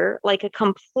figure, like a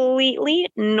completely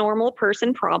normal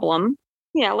person problem.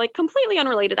 Yeah, like completely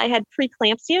unrelated. I had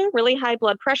preeclampsia, really high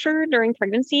blood pressure during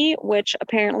pregnancy, which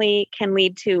apparently can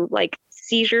lead to like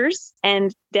seizures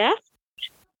and death.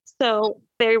 So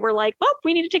they were like, oh,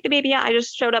 we need to take the baby out. I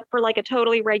just showed up for like a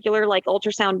totally regular like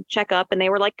ultrasound checkup, and they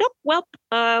were like, oh, well,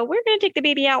 we're going to take the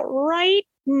baby out right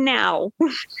now.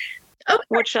 Okay.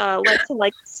 Which led to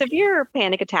like severe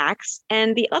panic attacks.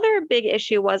 And the other big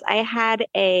issue was I had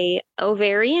a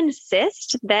ovarian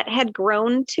cyst that had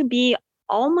grown to be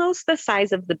almost the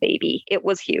size of the baby. It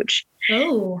was huge.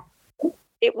 Oh.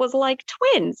 It was like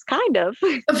twins, kind of.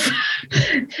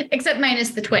 Except minus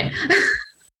the twin.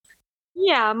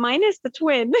 Yeah, minus the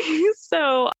twin.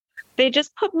 So they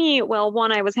just put me, well,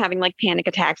 one, I was having like panic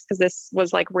attacks because this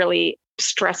was like really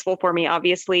stressful for me,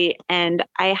 obviously. And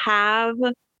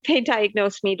they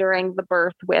diagnosed me during the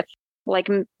birth with like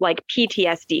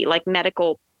PTSD, like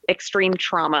medical extreme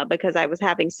trauma, because I was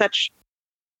having such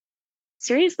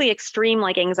seriously extreme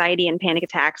like anxiety and panic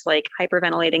attacks, like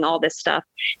hyperventilating, all this stuff.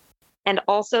 And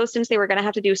also, since they were going to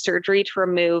have to do surgery to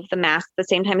remove the mass at the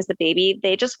same time as the baby,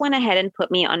 they just went ahead and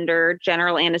put me under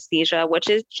general anesthesia, which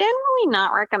is generally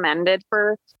not recommended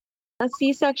for a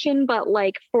C-section. But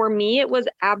like for me, it was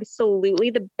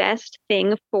absolutely the best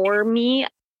thing for me,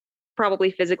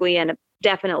 probably physically and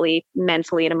definitely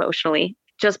mentally and emotionally,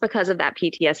 just because of that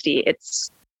PTSD.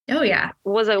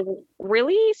 Was a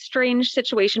really strange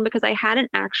situation because I hadn't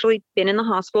actually been in the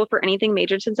hospital for anything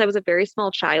major since I was a very small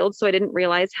child. So I didn't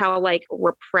realize how like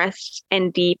repressed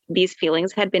and deep these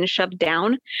feelings had been shoved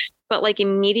down. But like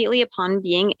immediately upon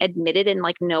being admitted and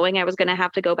like knowing I was going to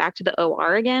have to go back to the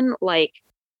OR again, like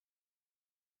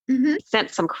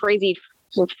sent some crazy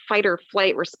fight or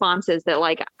flight responses that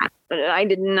like I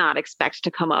did not expect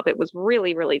to come up. It was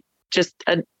really, really just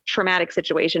a traumatic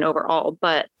situation overall.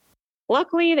 But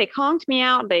luckily they conked me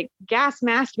out, they gas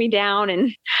masked me down,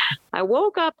 and I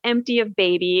woke up empty of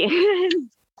baby.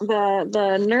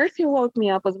 The nurse who woke me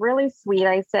up was really sweet.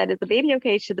 I said, is the baby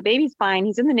okay? She said, the baby's fine.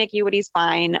 He's in the NICU, but he's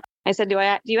fine. I said, do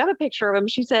you have a picture of him?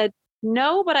 She said,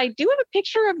 no, but I do have a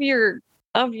picture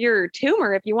of your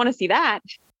tumor if you want to see that.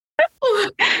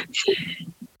 Okay.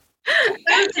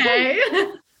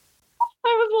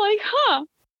 I was like, huh,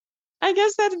 I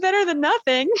guess that's better than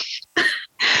nothing.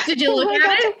 Did you look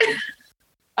at it?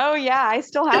 Oh yeah, I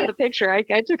still have the picture.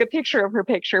 I took a picture of her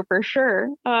picture for sure.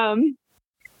 So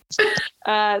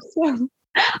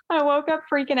I woke up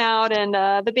freaking out, and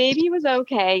the baby was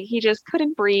okay. He just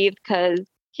couldn't breathe because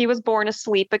he was born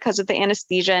asleep because of the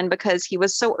anesthesia, and because he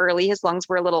was so early, his lungs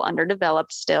were a little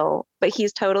underdeveloped still. But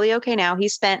he's totally okay now. He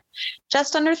spent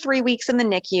just under 3 weeks in the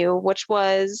NICU, which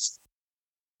was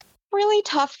really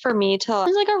tough for me it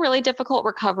was like a really difficult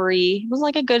recovery. It was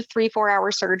like a good 3-4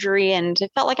 hour surgery, and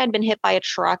it felt like I'd been hit by a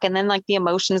truck, and then like the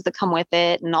emotions that come with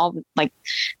it, and all like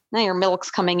now your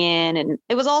milk's coming in. And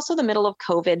it was also the middle of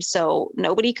COVID, so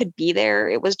nobody could be there.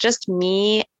 It was just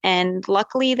me, and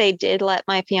luckily they did let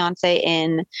my fiance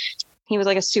in. He was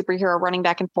like a superhero running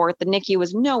back and forth. The NICU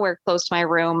was nowhere close to my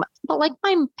room, but like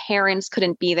my parents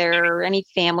couldn't be there, or any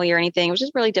family or anything. It was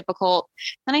just really difficult.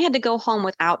 And I had to go home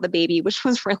without the baby, which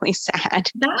was really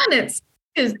sad.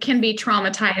 Can be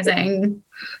traumatizing.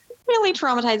 Really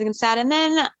traumatizing and sad. And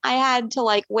then I had to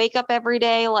like wake up every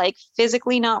day, like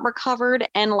physically not recovered,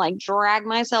 and like drag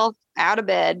myself out of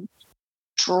bed,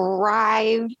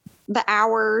 drive the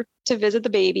hour to visit the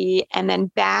baby, and then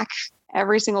back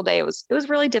every single day. It was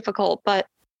really difficult, but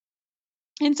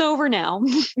it's over now.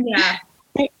 Yeah.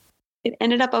 It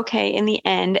ended up okay in the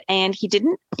end. And he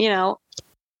didn't,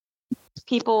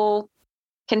 people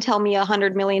can tell me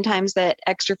 100 million times that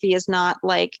extrophy is not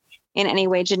like in any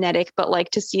way genetic, but like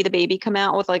to see the baby come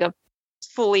out with like a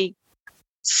fully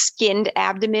skinned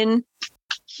abdomen,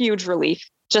 huge relief.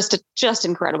 Just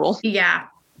incredible. Yeah.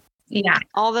 Yeah.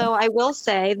 Although I will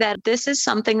say that this is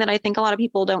something that I think a lot of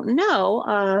people don't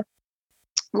know.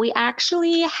 We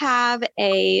actually have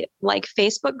a like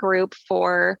Facebook group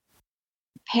for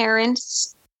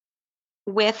parents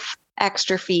with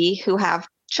extrophy who have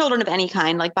children of any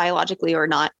kind, like biologically or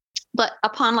not. But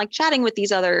upon like chatting with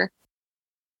these other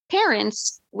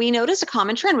parents, we noticed a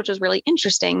common trend, which was really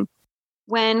interesting.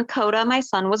 When Coda, my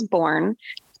son, was born,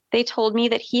 they told me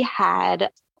that he had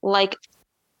like,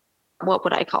 what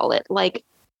would I call it? Like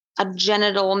a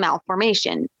genital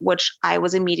malformation, which I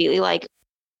was immediately like,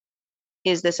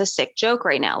 is this a sick joke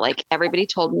right now? Like everybody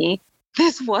told me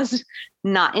this was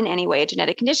not in any way a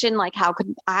genetic condition. Like how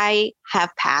could I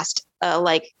have passed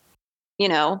a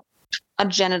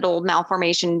genital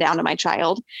malformation down to my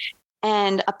child?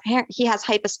 And apparently he has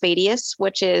hypospadias,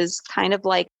 which is kind of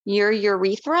like your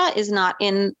urethra is not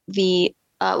in the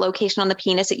location on the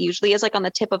penis. It usually is like on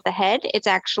the tip of the head. It's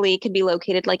actually could be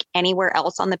located like anywhere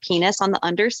else on the penis on the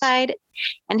underside.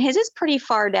 And his is pretty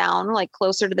far down, like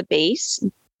closer to the base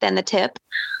than the tip.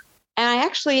 And I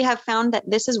actually have found that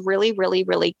this is really, really,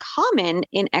 really common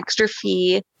in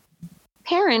extrophy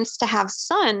parents to have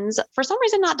sons, for some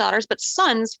reason, not daughters, but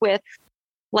sons with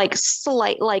like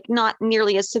slight, like not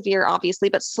nearly as severe, obviously,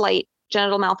 but slight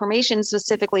genital malformations,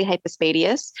 specifically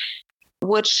hypospadias,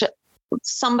 which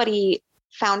somebody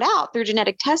found out through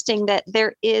genetic testing that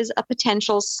there is a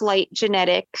potential slight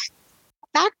genetic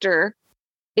factor.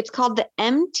 It's called the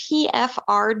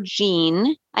MTFR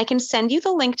gene. I can send you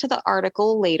the link to the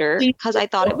article later because I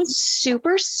thought it was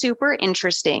super, super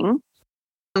interesting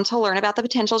to learn about the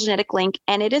potential genetic link.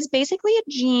 And it is basically a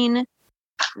gene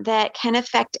that can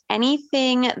affect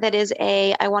anything that is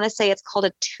I want to say it's called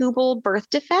a tubal birth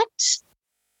defect,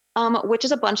 which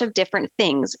is a bunch of different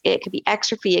things. It could be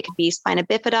extrophy, it could be spina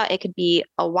bifida, it could be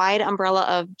a wide umbrella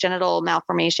of genital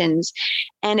malformations.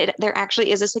 And there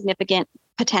actually is a significant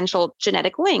potential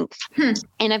genetic link.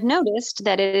 And I've noticed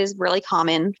that it is really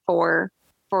common for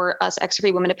us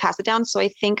extrophy women to pass it down. So I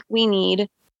think we need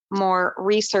more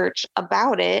research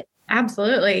about it.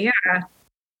 Absolutely. Yeah.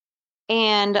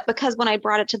 And because when I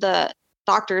brought it to the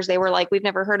doctors, they were like, we've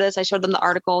never heard of this. I showed them the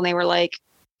article and they were like,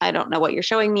 I don't know what you're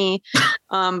showing me.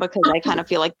 Because I kind of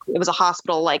feel like it was a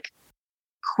hospital, like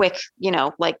quick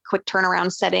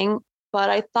turnaround setting. But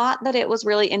I thought that it was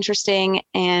really interesting,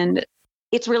 and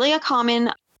it's really a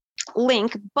common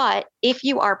link. But if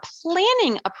you are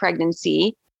planning a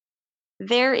pregnancy,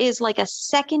 there is like a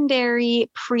secondary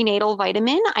prenatal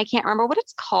vitamin. I can't remember what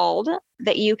it's called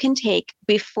that you can take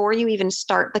before you even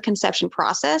start the conception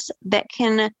process that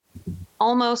can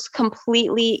almost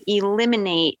completely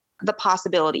eliminate the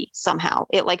possibility somehow.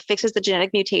 It like fixes the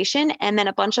genetic mutation. And then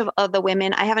a bunch of the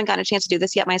women, I haven't gotten a chance to do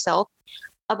this yet myself.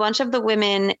 A bunch of the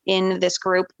women in this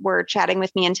group were chatting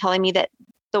with me and telling me that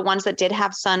the ones that did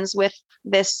have sons with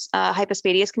this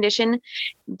hypospadias condition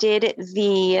did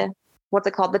what's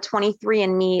it called? The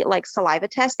 23andMe like saliva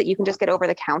test that you can just get over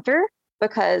the counter,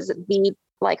 because the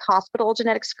like hospital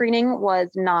genetic screening was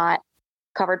not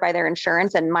covered by their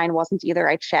insurance, and mine wasn't either.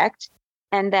 I checked,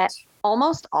 and that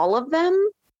almost all of them,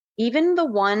 even the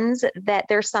ones that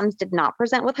their sons did not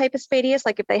present with hypospadias,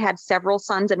 like if they had several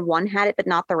sons and one had it but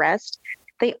not the rest,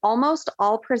 they almost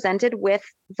all presented with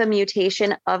the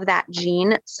mutation of that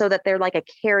gene so that they're like a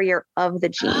carrier of the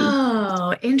gene.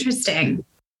 Oh, interesting.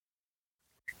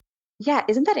 Yeah.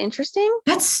 Isn't that interesting?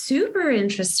 That's super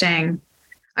interesting.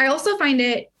 I also find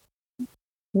it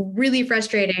really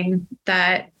frustrating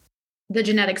that the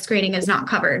genetic screening is not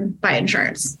covered by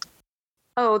insurance.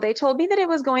 Oh, they told me that it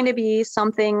was going to be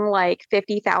something like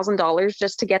 $50,000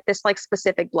 just to get this like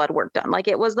specific blood work done. Like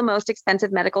it was the most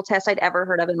expensive medical test I'd ever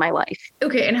heard of in my life.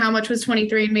 Okay. And how much was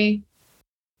 23andMe?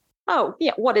 Oh,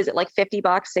 yeah. What is it? Like $50,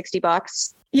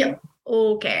 $60? Yep.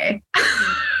 Okay.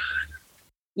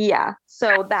 Yeah.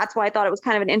 So that's why I thought it was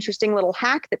kind of an interesting little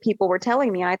hack that people were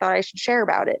telling me. And I thought I should share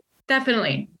about it.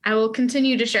 Definitely. I will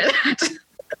continue to share that.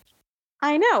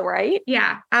 I know, right?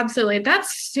 Yeah, absolutely.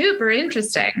 That's super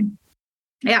interesting.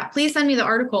 Yeah, please send me the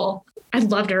article.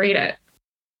 I'd love to read it.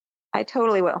 I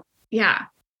totally will. Yeah.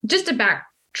 Just to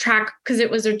backtrack, because it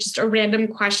was just a random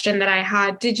question that I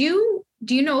had. Do you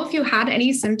know if you had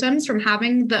any symptoms from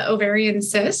having the ovarian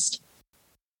cyst?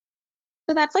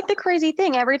 So that's like the crazy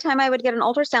thing. Every time I would get an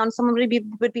ultrasound, someone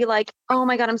would be like, "Oh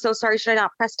my God, I'm so sorry. Should I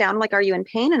not press down? Like, are you in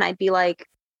pain?" And I'd be like,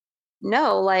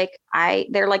 "No, like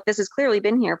they're like, this has clearly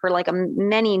been here for like a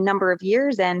many number of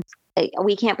years. And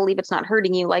we can't believe it's not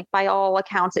hurting you. Like by all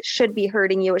accounts, it should be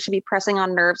hurting you. It should be pressing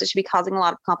on nerves. It should be causing a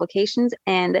lot of complications."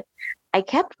 And I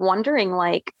kept wondering,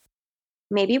 like,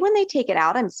 maybe when they take it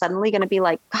out, I'm suddenly going to be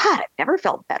like, "God, I've never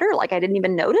felt better. Like I didn't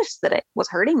even notice that it was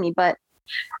hurting me." But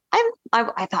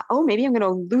I thought, oh, maybe I'm going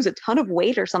to lose a ton of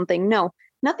weight or something. No,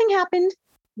 nothing happened.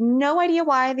 No idea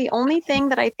why. The only thing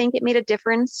that I think it made a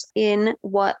difference in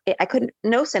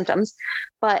no symptoms,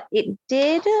 but it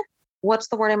did, what's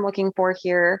the word I'm looking for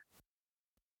here?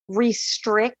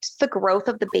 Restrict the growth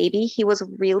of the baby. He was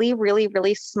really, really,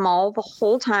 really small the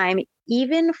whole time,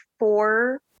 even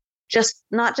for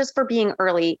not just for being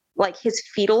early, like his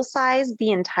fetal size,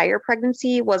 the entire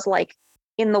pregnancy was like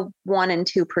in the 1% and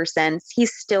 2%.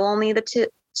 He's still only the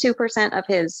 2% of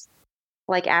his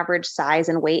like average size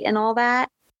and weight and all that.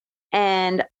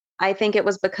 And I think it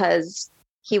was because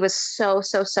he was so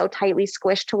tightly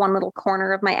squished to one little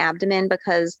corner of my abdomen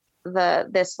because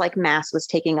this like mass was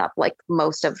taking up like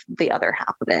most of the other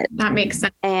half of it. That makes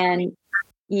sense. And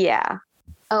yeah.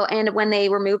 Oh, and when they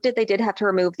removed it, they did have to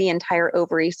remove the entire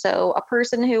ovary. So a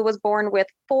person who was born with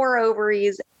 4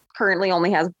 ovaries currently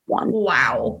only has 1.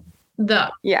 Wow.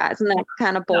 Yeah, isn't that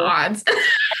kind of bull? The odds.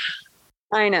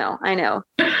 I know.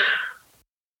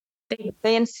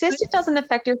 They insist it doesn't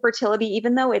affect your fertility,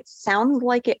 even though it sounds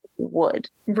like it would.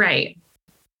 Right.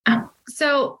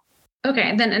 So,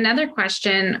 okay. Then another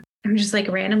question. I'm just like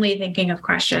randomly thinking of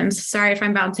questions. Sorry if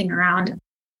I'm bouncing around.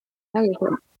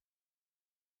 Okay.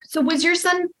 So was your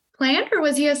son planned or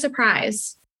was he a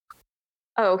surprise?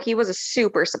 Oh, he was a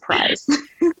super surprise.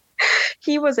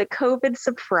 He was a COVID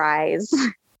surprise.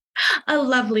 A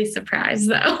lovely surprise,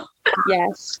 though.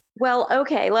 Yes. Well,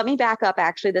 okay. Let me back up.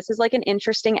 Actually, this is like an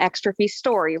interesting extra-fee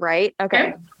story, right?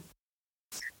 Okay.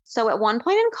 So at one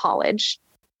point in college,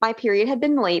 my period had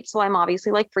been late. So I'm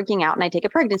obviously like freaking out and I take a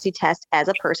pregnancy test as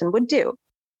a person would do.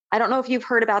 I don't know if you've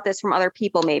heard about this from other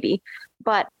people, maybe,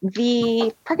 but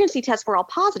the pregnancy tests were all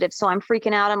positive. So I'm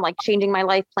freaking out. I'm like changing my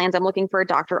life plans. I'm looking for a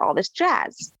doctor, all this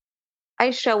jazz. I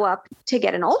show up to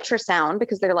get an ultrasound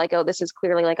because they're like, "Oh, this is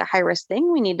clearly like a high risk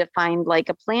thing. We need to find like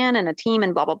a plan and a team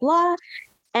and blah, blah, blah."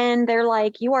 And they're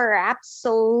like, "You are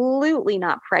absolutely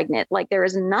not pregnant. Like there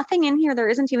is nothing in here. There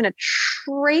isn't even a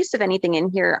trace of anything in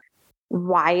here.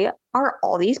 Why are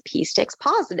all these pee sticks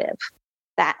positive?"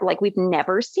 That like, we've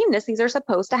never seen this. These are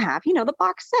supposed to have, the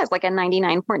box says like a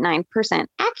 99.9%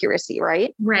 accuracy,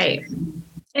 right? Right.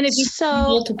 And if you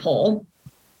multiple.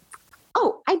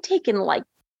 Oh, I'd taken like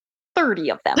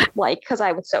 30 of them, like, because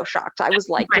I was so shocked. I was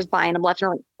like just buying them left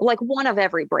and right, like one of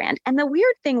every brand. And the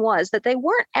weird thing was that they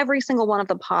weren't every single one of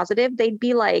them positive. They'd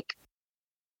be like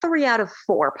 3 out of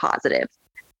 4 positive.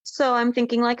 So I'm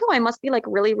thinking like, oh, I must be like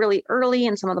really, really early.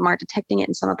 And some of them aren't detecting it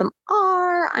and some of them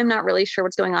are. I'm not really sure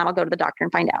what's going on. I'll go to the doctor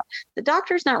and find out. The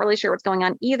doctor's not really sure what's going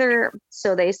on either.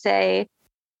 So they say,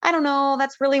 "I don't know,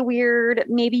 that's really weird.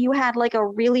 Maybe you had like a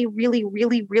really, really,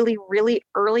 really, really, really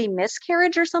early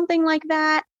miscarriage or something like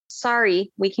that.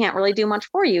 Sorry, we can't really do much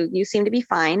for you. You seem to be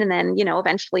fine." And then,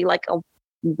 eventually like a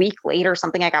week later or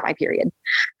something, I got my period.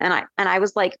 And I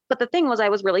was like, but the thing was, I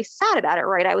was really sad about it,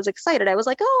 right? I was excited. I was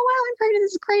like, "Oh, wow, I'm pregnant.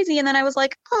 This is crazy." And then I was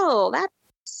like, "Oh, that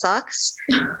sucks."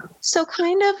 So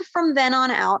kind of from then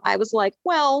on out, I was like,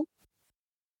 well,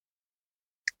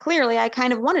 clearly I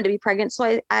kind of wanted to be pregnant.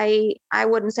 So I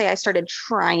wouldn't say I started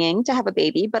trying to have a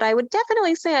baby, but I would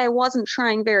definitely say I wasn't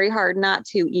trying very hard not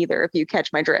to either, if you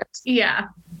catch my drift. Yeah.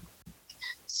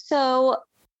 So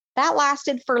that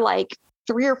lasted for like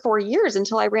 3 or 4 years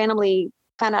until I randomly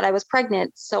found out I was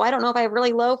pregnant. So I don't know if I have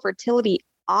really low fertility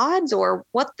odds or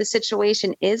what the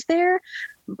situation is there.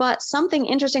 But something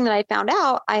interesting that I found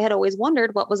out, I had always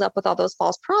wondered what was up with all those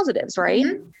false positives, right?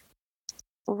 Mm-hmm.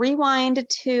 Rewind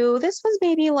to, this was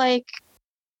maybe like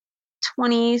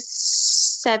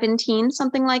 2017,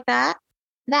 something like that.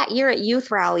 That year at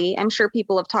Youth Rally, I'm sure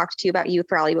people have talked to you about Youth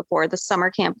Rally before. The summer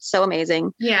camp is so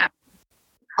amazing. Yeah.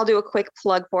 I'll do a quick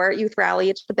plug for it. Youth Rally,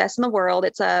 it's the best in the world.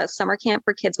 It's a summer camp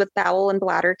for kids with bowel and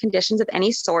bladder conditions of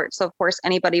any sort. So, of course,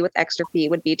 anybody with extra fee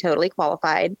would be totally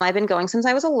qualified. I've been going since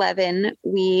I was 11.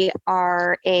 We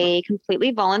are a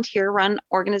completely volunteer-run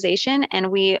organization,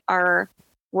 and we are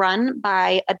run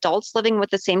by adults living with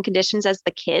the same conditions as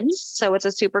the kids. So it's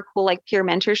a super cool, like, peer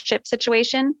mentorship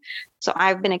situation. So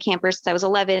I've been a camper since I was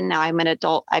 11. Now I'm an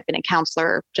adult. I've been a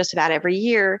counselor just about every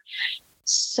year.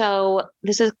 So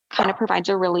this is kind of provides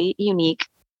a really unique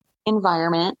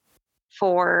environment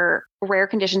for rare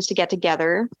conditions to get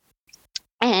together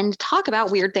and talk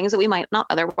about weird things that we might not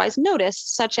otherwise notice,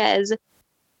 such as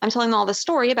I'm telling them all the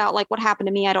story about like what happened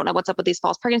to me. I don't know what's up with these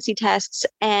false pregnancy tests.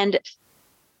 And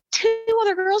 2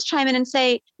 other girls chime in and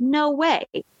say, no way.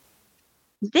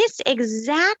 This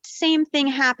exact same thing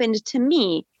happened to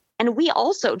me. And we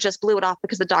also just blew it off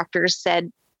because the doctors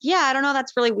said, yeah, I don't know,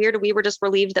 that's really weird. We were just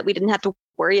relieved that we didn't have to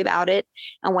worry about it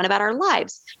and went about our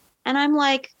lives. And I'm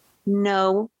like,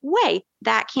 no way.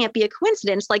 That can't be a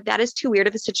coincidence. Like, that is too weird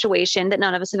of a situation that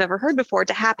none of us have ever heard before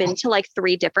to happen to like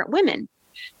 3 different women.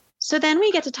 So then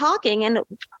we get to talking, and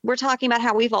we're talking about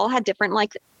how we've all had different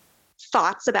like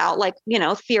thoughts about like, you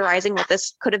know, theorizing what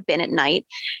this could have been at night,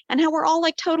 and how we're all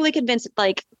like totally convinced,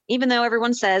 like, even though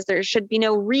everyone says there should be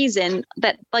no reason,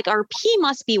 that like our pee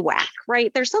must be whack,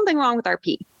 right? There's something wrong with our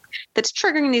pee that's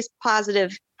triggering these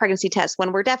positive pregnancy tests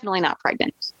when we're definitely not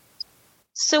pregnant.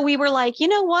 So we were like, you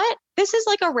know what? This is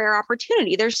like a rare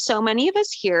opportunity. There's so many of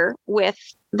us here with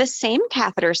the same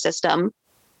catheter system.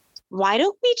 Why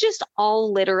don't we just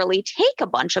all literally take a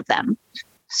bunch of them?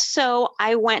 So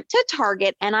I went to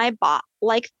Target and I bought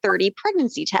like 30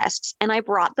 pregnancy tests and I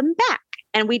brought them back.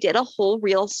 And we did a whole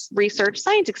real research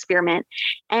science experiment.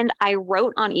 And I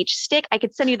wrote on each stick, I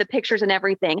could send you the pictures and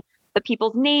everything, the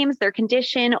people's names, their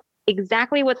condition,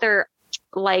 exactly what their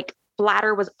like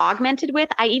bladder was augmented with.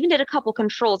 I even did a couple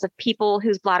controls of people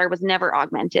whose bladder was never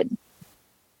augmented.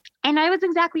 And I was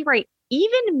exactly right.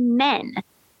 Even men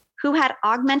who had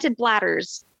augmented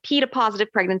bladders peed a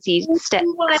positive pregnancy stick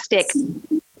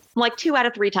like 2 out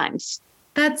of 3 times.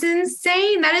 That's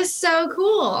insane. That is so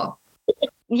cool.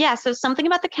 Yeah. So something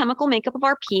about the chemical makeup of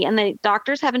our pee, and the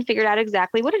doctors haven't figured out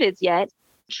exactly what it is yet,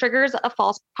 triggers a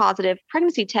false positive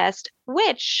pregnancy test,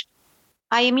 which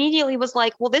I immediately was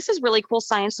like, well, this is really cool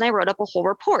science. And I wrote up a whole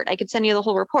report. I could send you the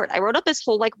whole report. I wrote up this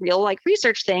whole like real like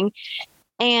research thing,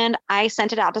 and I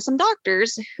sent it out to some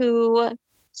doctors who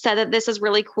said that this is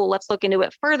really cool. Let's look into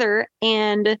it further.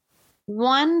 And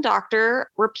one doctor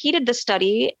repeated the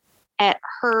study at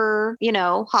her, you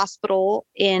know, hospital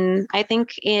in, I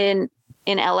think in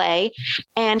LA.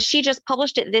 And she just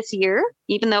published it this year,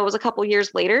 even though it was a couple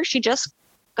years later. She just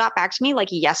got back to me like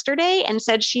yesterday and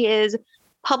said she is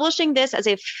publishing this as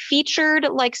a featured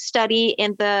like study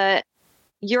in the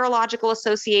Urological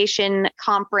Association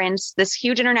conference, this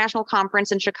huge international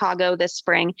conference in Chicago this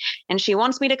spring. And she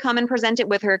wants me to come and present it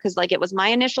with her because like it was my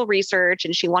initial research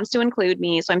and she wants to include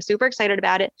me. So I'm super excited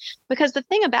about it, because the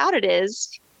thing about it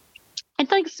is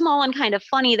it's like small and kind of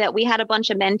funny that we had a bunch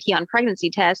of men pee on pregnancy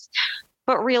tests,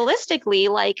 but realistically,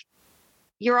 like,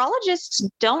 urologists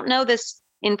don't know this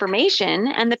information,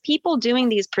 and the people doing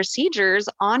these procedures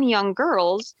on young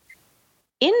girls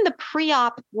in the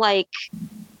pre-op like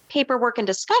paperwork and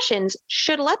discussions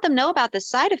should let them know about the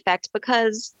side effects,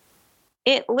 because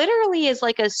it literally is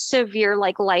like a severe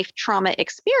like life trauma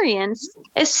experience,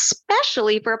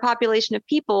 especially for a population of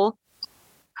people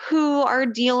who are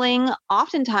dealing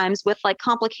oftentimes with like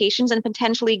complications and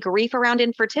potentially grief around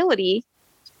infertility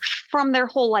from their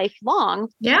whole life long.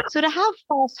 Yeah. So to have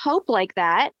false hope like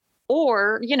that,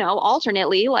 or, you know,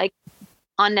 alternately like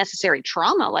unnecessary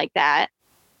trauma like that,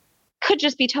 could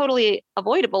just be totally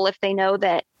avoidable if they know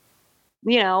that,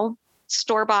 you know,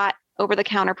 store-bought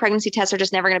over-the-counter pregnancy tests are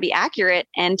just never going to be accurate,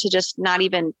 and to just not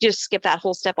even just skip that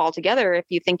whole step altogether. If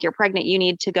you think you're pregnant, you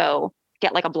need to go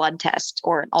get like a blood test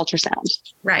or an ultrasound.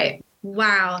 Right.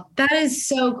 Wow. That is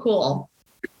so cool.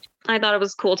 I thought it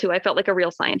was cool too. I felt like a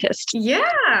real scientist.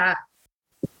 Yeah.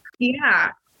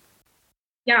 Yeah.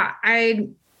 Yeah.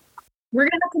 We're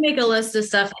going to have to make a list of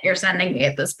stuff that you're sending me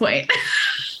at this point.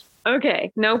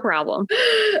 Okay. No problem.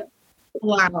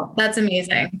 Wow. That's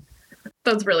amazing.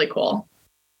 That's really cool.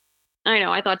 I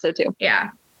know. I thought so too. Yeah.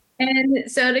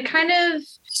 And so to kind of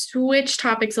switch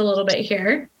topics a little bit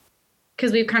here,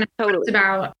 because we've kind of talked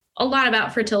about a lot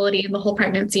about fertility and the whole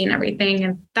pregnancy and everything.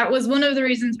 And that was one of the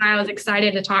reasons why I was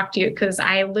excited to talk to you, because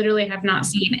I literally have not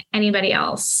seen anybody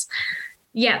else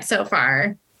yet so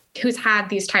far who's had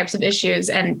these types of issues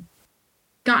and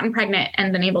gotten pregnant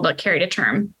and been able to carry to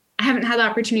term. I haven't had the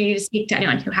opportunity to speak to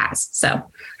anyone who has. So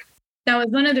that was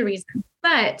one of the reasons.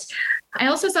 But I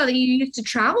also saw that you used to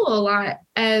travel a lot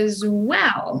as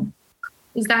well.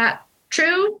 Is that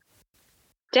true?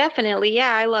 Definitely.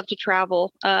 Yeah, I love to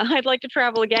travel. I'd like to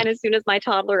travel again as soon as my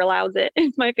toddler allows it.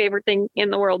 It's my favorite thing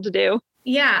in the world to do.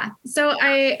 Yeah. So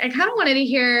I kind of wanted to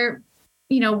hear,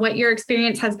 what your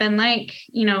experience has been like,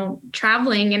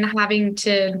 traveling and having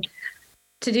to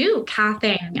do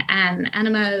cathing and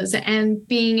enemas and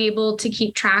being able to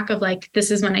keep track of like,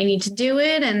 this is when I need to do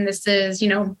it. And this is,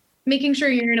 making sure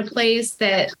you're in a place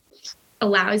that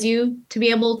allows you to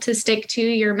be able to stick to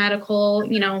your medical,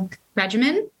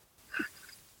 regimen.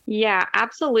 Yeah,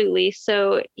 absolutely.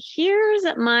 So here's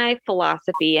my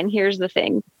philosophy, and here's the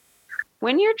thing.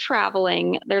 When you're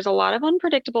traveling, there's a lot of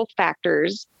unpredictable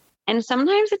factors, and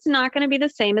sometimes it's not going to be the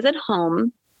same as at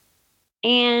home.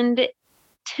 And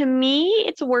to me,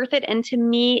 it's worth it. And to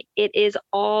me, it is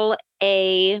all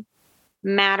a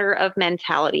matter of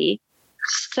mentality.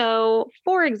 So,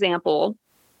 for example,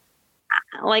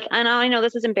 and I know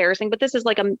this is embarrassing, but this is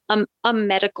like a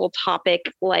medical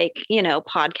topic,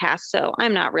 podcast. So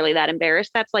I'm not really that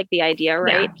embarrassed. That's like the idea,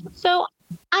 right? Yeah. So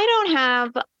I don't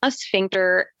have a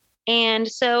sphincter. And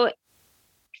so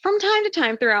from time to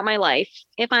time throughout my life,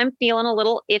 if I'm feeling a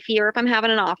little iffy or if I'm having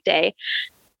an off day,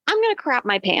 I'm going to crap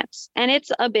my pants. And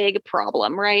it's a big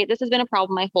problem, right? This has been a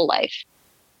problem my whole life.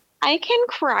 I can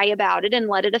cry about it and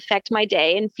let it affect my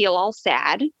day and feel all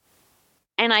sad.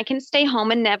 And I can stay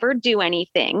home and never do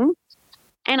anything.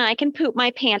 And I can poop my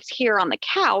pants here on the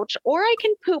couch, or I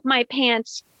can poop my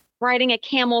pants riding a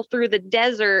camel through the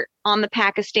desert on the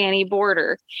Pakistani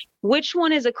border. Which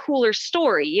one is a cooler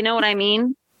story? You know what I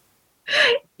mean?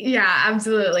 Yeah,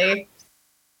 absolutely.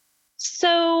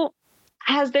 So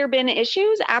has there been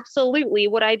issues? Absolutely.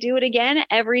 Would I do it again?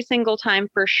 Every single time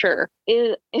for sure.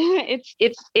 It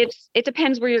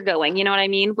depends where you're going. You know what I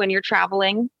mean? When you're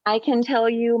traveling, I can tell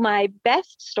you my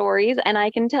best stories and I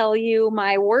can tell you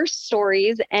my worst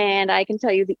stories, and I can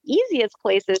tell you the easiest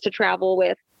places to travel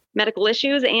with medical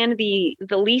issues and the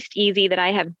least easy that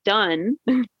I have done.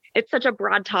 It's such a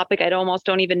broad topic. I almost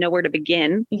don't even know where to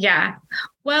begin. Yeah.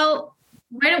 Well,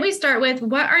 why don't we start with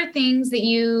what are things that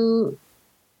you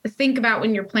think about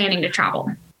when you're planning to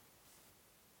travel?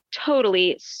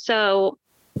 Totally. So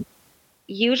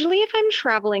usually if I'm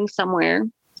traveling somewhere,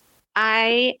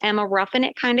 I am a roughing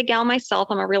it kind of gal myself.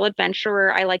 I'm a real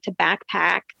adventurer. I like to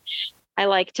backpack. I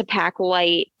like to pack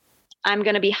light. I'm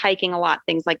going to be hiking a lot,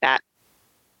 things like that.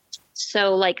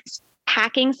 So like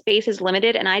packing space is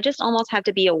limited, and I just almost have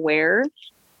to be aware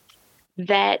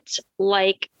that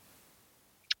like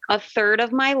a third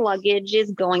of my luggage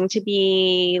is going to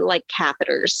be like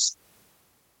catheters.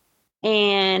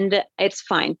 And it's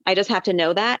fine. I just have to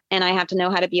know that. And I have to know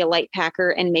how to be a light packer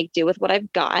and make do with what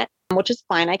I've got, which is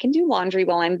fine. I can do laundry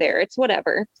while I'm there. It's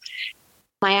whatever.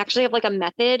 I actually have like a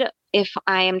method if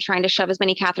I am trying to shove as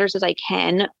many catheters as I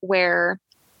can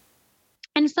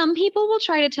and some people will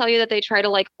try to tell you that they try to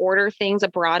like order things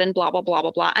abroad and blah, blah, blah,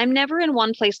 blah, blah. I'm never in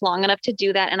one place long enough to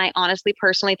do that. And I honestly,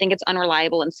 personally think it's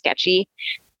unreliable and sketchy.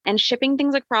 And shipping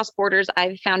things across borders,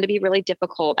 I've found to be really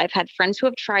difficult. I've had friends who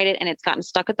have tried it and it's gotten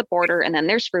stuck at the border and then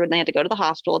they're screwed and they have to go to the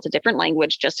hospital. It's a different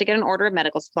language just to get an order of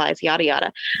medical supplies, yada,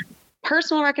 yada.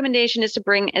 Personal recommendation is to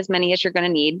bring as many as you're going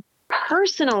to need.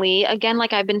 Personally, again,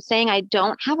 like I've been saying, I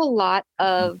don't have a lot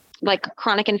of like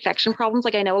chronic infection problems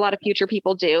like I know a lot of future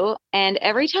people do. And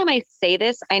every time I say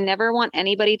this, I never want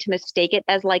anybody to mistake it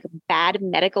as like bad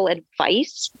medical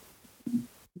advice.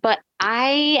 But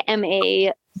I am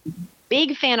a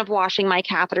big fan of washing my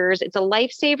catheters. It's a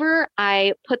lifesaver.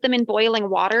 I put them in boiling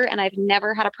water and I've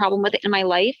never had a problem with it in my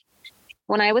life.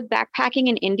 When I was backpacking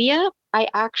in India, I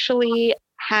actually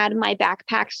had my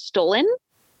backpack stolen.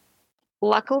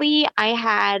 Luckily, I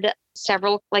had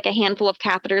like a handful of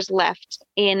catheters left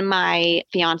in my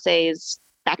fiance's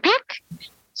backpack.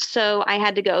 So I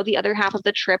had to go the other half of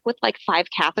the trip with like 5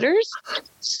 catheters.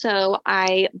 So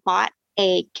I bought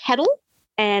a kettle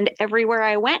and everywhere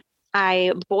I went,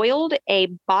 I boiled a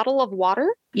bottle of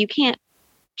water. You can't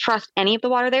trust any of the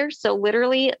water there. So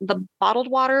literally the bottled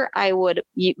water, I would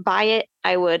buy it,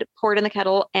 I would pour it in the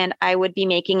kettle, and I would be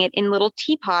making it in little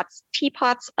teapots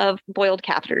of boiled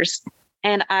catheters.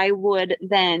 And I would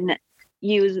then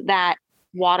use that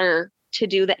water to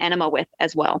do the enema with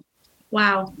as well.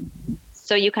 Wow.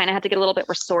 So you kind of had to get a little bit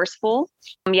resourceful.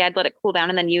 Yeah, I'd let it cool down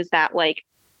and then use that like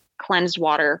cleansed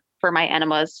water for my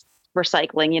enemas,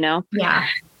 recycling, Yeah.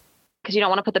 because you don't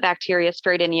want to put the bacteria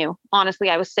straight in you. Honestly,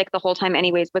 I was sick the whole time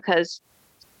anyways, because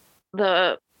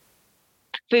the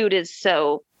food is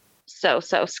so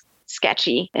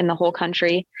sketchy in the whole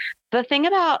country. The thing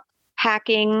about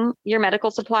packing your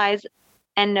medical supplies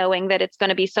and knowing that it's going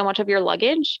to be so much of your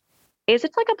luggage is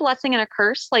it's like a blessing and a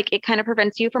curse. Like it kind of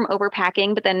prevents you from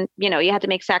overpacking, but then, you have to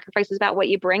make sacrifices about what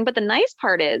you bring. But the nice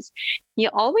part is you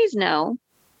always know,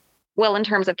 well, in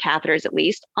terms of catheters, at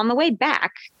least on the way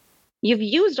back, you've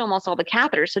used almost all the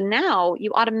catheters. So now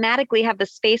you automatically have the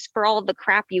space for all of the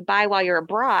crap you buy while you're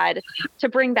abroad to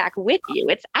bring back with you.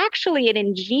 It's actually an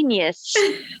ingenious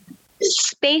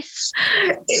space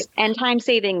and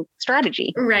time-saving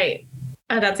strategy. Right.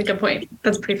 Oh, that's a good point.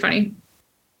 That's pretty funny.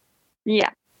 Yeah.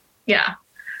 Yeah.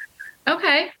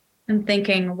 Okay. I'm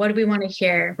thinking, what do we want to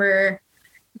hear? We're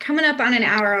coming up on an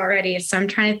hour already. So I'm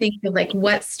trying to think of like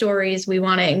what stories we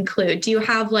want to include. Do you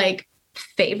have like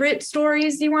favorite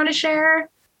stories you want to share?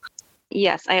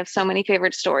 Yes, I have so many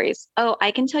favorite stories. Oh,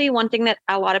 I can tell you one thing that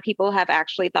a lot of people have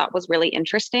actually thought was really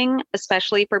interesting,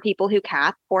 especially for people who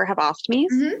cath or have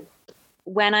ostomies. Mm-hmm.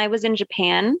 When I was in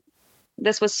Japan,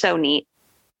 this was so neat.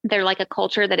 They're like a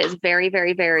culture that is very,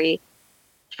 very, very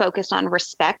focused on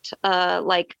respect,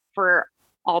 like for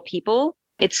all people.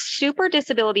 It's super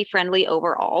disability friendly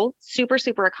overall, super,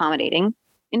 super accommodating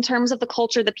in terms of the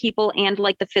culture, the people, and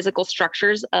like the physical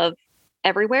structures of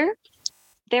everywhere.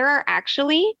 There are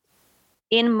actually,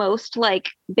 in most like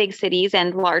big cities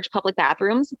and large public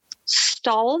bathrooms,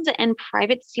 stalled and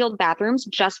private sealed bathrooms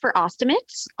just for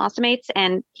ostomates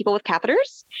and people with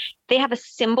catheters. They have a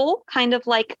symbol, kind of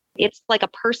like it's like a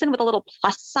person with a little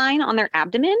plus sign on their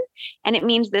abdomen. And it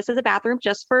means this is a bathroom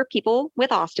just for people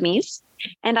with ostomies.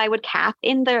 And I would cath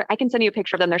in there. I can send you a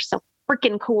picture of them. They're so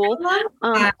freaking cool.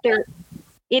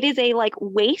 It is a like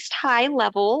waist high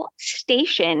level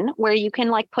station where you can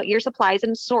like put your supplies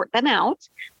and sort them out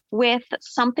with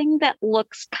something that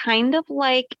looks kind of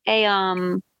like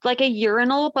a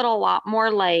urinal, but a lot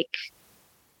more like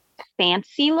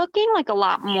fancy looking, like a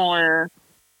lot more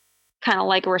kind of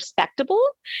like respectable.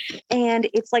 And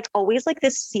it's like always like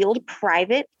this sealed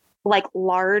private, like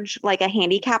large, like a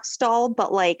handicap stall,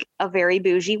 but like a very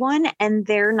bougie one. And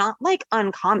they're not like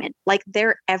uncommon, like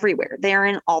they're everywhere. They're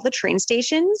in all the train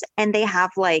stations, and they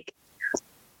have like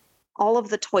all of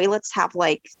the toilets have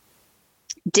like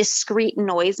discrete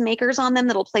noise makers on them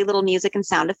that'll play little music and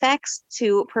sound effects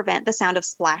to prevent the sound of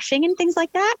splashing and things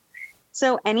like that.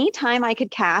 So anytime I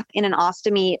could cath in an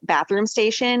ostomy bathroom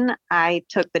station, I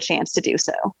took the chance to do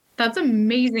so. That's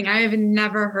amazing. I have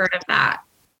never heard of that.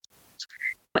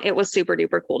 It was super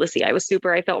duper cool to see.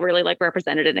 I felt really like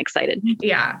represented and excited.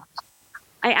 Yeah.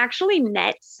 I actually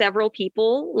met several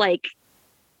people like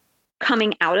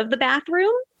coming out of the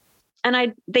bathroom,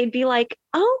 and they'd be like,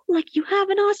 oh, like you have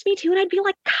an ostomy too? And I'd be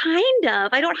like, kind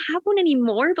of. I don't have one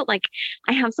anymore, but like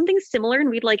I have something similar, and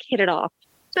we'd like hit it off.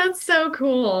 That's so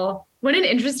cool. What an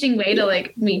interesting way to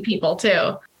like meet people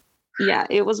too. Yeah,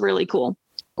 it was really cool.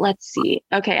 Let's see.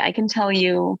 Okay, I can tell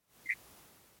you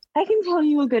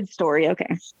a good story.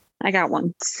 Okay, I got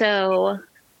one. So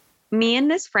me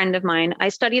and this friend of mine, I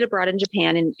studied abroad in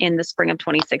Japan in the spring of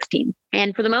 2016.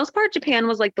 And for the most part, Japan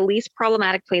was like the least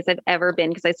problematic place I've ever been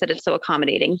because I said it's so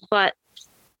accommodating. But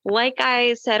like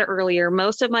I said earlier,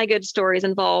 most of my good stories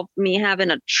involve me having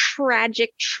a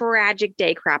tragic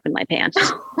day crap in my pants.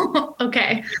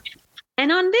 Okay.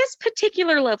 And on this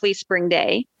particular lovely spring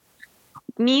day,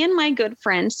 me and my good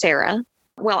friend, Sarah,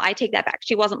 well, I take that back.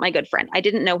 She wasn't my good friend. I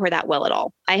didn't know her that well at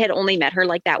all. I had only met her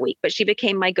like that week, but she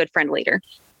became my good friend later.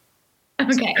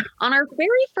 Okay. On our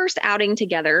very first outing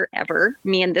together ever,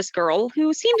 me and this girl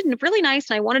who seemed really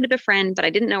nice and I wanted to befriend, but I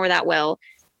didn't know her that well,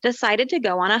 decided to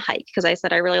go on a hike because I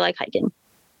said I really like hiking.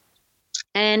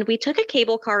 And we took a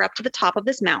cable car up to the top of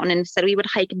this mountain and said we would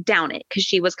hike down it because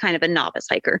she was kind of a novice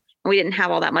hiker and we didn't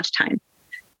have all that much time.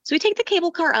 So we take the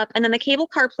cable car up and then the cable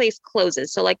car place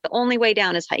closes. So like the only way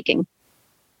down is hiking.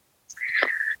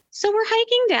 So we're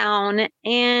hiking down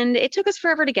and it took us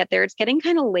forever to get there. It's getting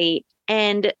kind of late.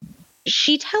 And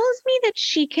she tells me that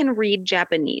she can read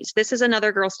Japanese. This is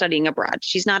another girl studying abroad.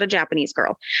 She's not a Japanese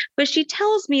girl, but she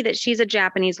tells me that she's a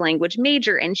Japanese language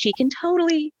major and she can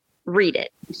totally read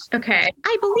it. Okay.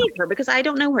 I believe her because I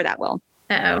don't know her that well.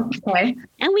 Oh, okay.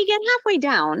 And we get halfway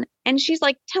down and she's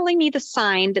like telling me the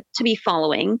sign to be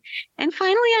following. And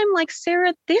finally, I'm like,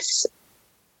 Sarah, this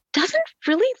doesn't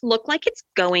really look like it's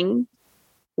going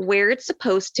where it's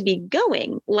supposed to be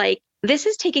going. Like, this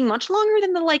is taking much longer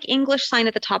than the like English sign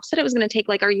at the top said it was going to take.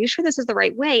 Like, are you sure this is the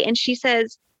right way? And she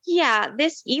says, Yeah,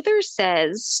 this either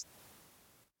says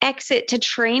exit to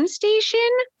train station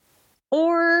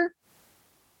or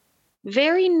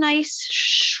very nice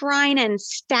shrine and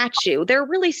statue. They're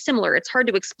really similar. It's hard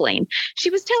to explain. She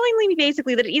was telling me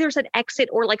basically that it either said exit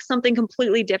or like something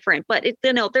completely different, but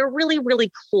they're really,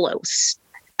 really close.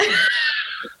 And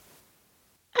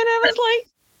I was like,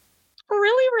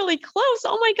 really, really close.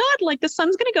 Oh my God, like the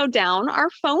sun's going to go down.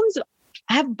 Our phones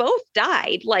have both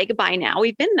died like by now.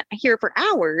 We've been here for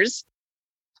hours.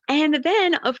 And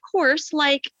then, of course,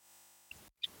 like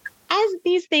as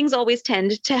these things always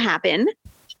tend to happen,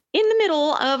 in the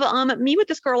middle of me with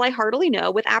this girl I hardly know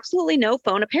with absolutely no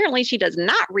phone. Apparently she does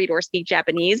not read or speak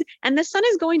Japanese. And the sun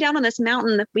is going down on this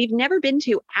mountain that we've never been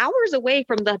to, hours away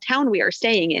from the town we are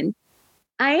staying in.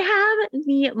 I have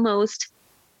the most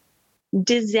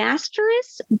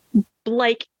disastrous,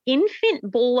 like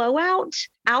infant blowout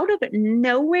out of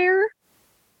nowhere,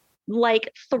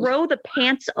 like throw the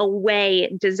pants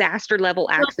away disaster level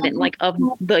accident, like of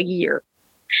the year.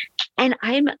 And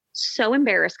I'm so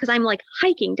embarrassed because I'm like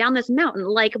hiking down this mountain,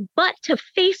 like butt to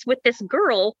face with this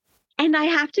girl. And I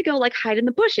have to go like hide in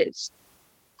the bushes.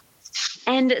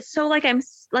 And so like I'm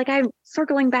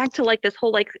circling back to like this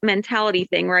whole like mentality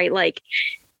thing, right? Like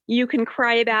you can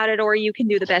cry about it or you can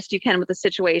do the best you can with the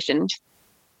situation.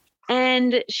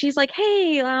 And she's like,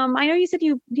 hey, I know you said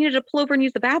you needed to pull over and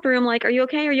use the bathroom. Like, are you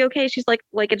okay? Are you okay? She's like,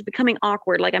 it's becoming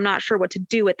awkward. Like, I'm not sure what to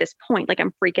do at this point. Like,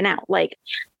 I'm freaking out. Like,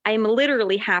 I'm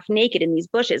literally half naked in these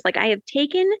bushes. Like, I have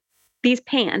taken these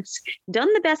pants,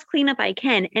 done the best cleanup I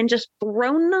can, and just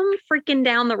thrown them freaking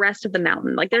down the rest of the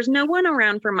mountain. Like, there's no one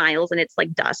around for miles and it's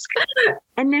like dusk.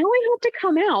 And now I have to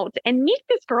come out and meet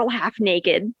this girl half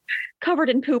naked, covered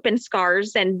in poop and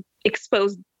scars and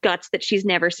exposed guts that she's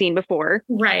never seen before.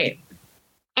 Right.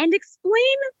 And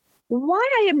explain why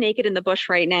I am naked in the bush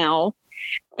right now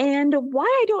and why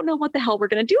I don't know what the hell we're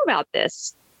going to do about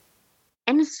this.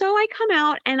 And so I come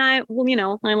out and I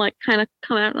like kind of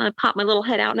come out and I pop my little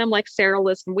head out and I'm like, Sarah,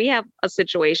 listen, we have a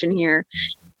situation here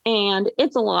and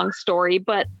it's a long story,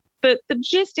 but the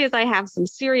gist is I have some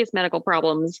serious medical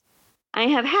problems. I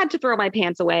have had to throw my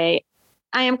pants away.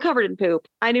 I am covered in poop.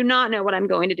 I do not know what I'm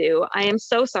going to do. I am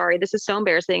so sorry. This is so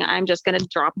embarrassing. I'm just going to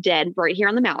drop dead right here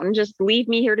on the mountain. Just leave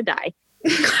me here to die.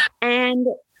 And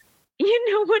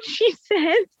you know what she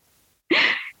says?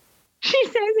 She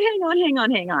says,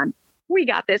 hang on. We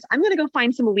got this. I'm going to go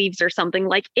find some leaves or something.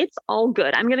 Like, it's all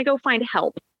good. I'm going to go find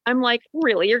help. I'm like,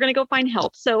 really? You're going to go find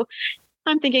help? So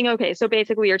I'm thinking, okay, so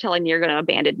basically you're telling me you're going to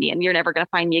abandon me and you're never going to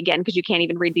find me again because you can't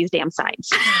even read these damn signs.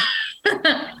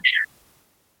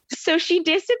 So she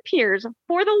disappears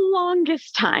for the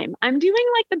longest time. I'm doing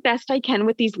like the best I can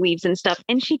with these leaves and stuff.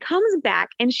 And she comes back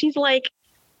and she's like,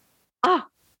 oh,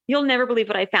 you'll never believe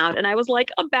what I found. And I was like,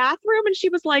 a bathroom? And she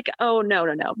was like, oh, no,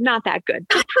 not that good,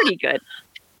 but pretty good.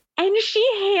 And she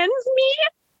hands me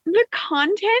the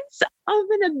contents of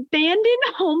an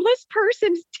abandoned homeless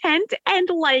person's tent and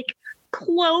like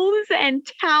clothes and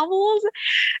towels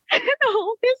and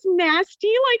all this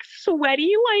nasty, like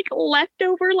sweaty, like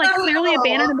leftover, like clearly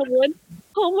abandoned in the woods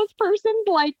homeless person's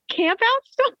like camp out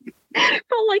stuff.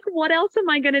 But like, what else am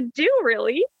I going to do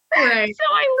really? Right. So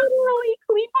I literally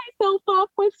cleaned myself off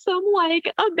with some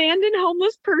like abandoned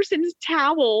homeless person's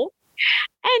towel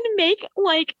and make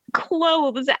like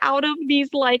clothes out of these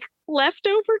like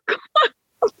leftover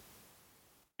clothes.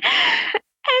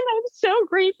 And I'm so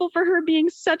grateful for her being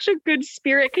such a good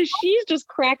spirit because she's just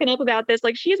cracking up about this.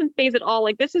 Like, she isn't phased at all.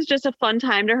 Like, this is just a fun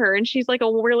time to her. And she's like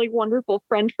a really wonderful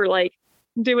friend for like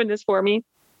doing this for me.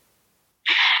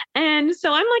 And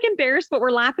so I'm like embarrassed, but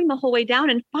we're laughing the whole way down.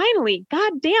 And finally,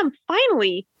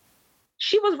 finally,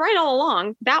 she was right all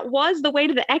along. That was the way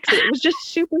to the exit. It was just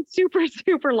super, super,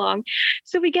 super long.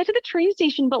 So we get to the train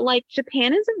station, but like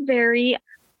Japan is a very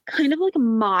kind of like a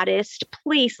modest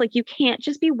place. Like, you can't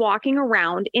just be walking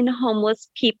around in homeless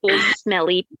people's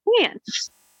smelly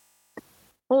pants.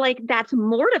 Like, that's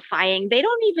mortifying. They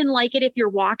don't even like it if you're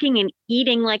walking and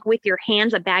eating like with your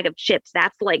hands a bag of chips.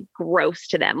 That's like gross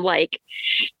to them. Like,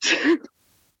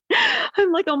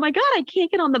 I'm like, oh my God, I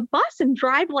can't get on the bus and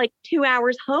drive like 2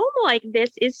 hours home. Like, this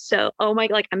is so, oh my,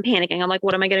 like, I'm panicking. I'm like,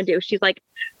 what am I going to do? She's like,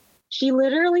 she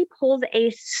literally pulls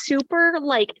a super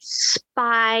like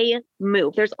spy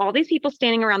move. There's all these people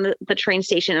standing around the train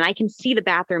station and I can see the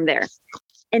bathroom there.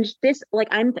 And this, like,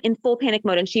 I'm in full panic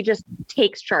mode and she just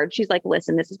takes charge. She's like,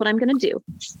 listen, this is what I'm going to do.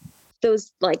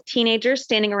 Those like teenagers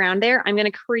standing around there, I'm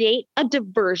going to create a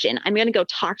diversion. I'm going to go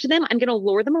talk to them. I'm going to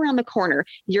lure them around the corner.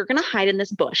 You're going to hide in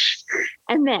this bush.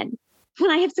 And then when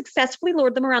I have successfully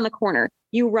lured them around the corner,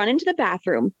 you run into the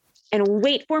bathroom and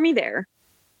wait for me there.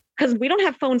 because we don't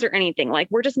have phones or anything. Like,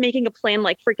 we're just making a plan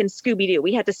like freaking Scooby-Doo.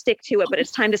 We had to stick to it, but it's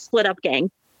time to split up,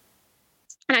 gang.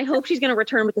 And I hope she's going to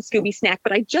return with the Scooby snack,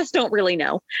 but I just don't really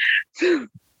know.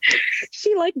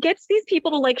 She like gets these people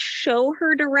to like show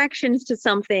her directions to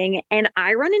something. And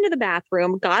I run into the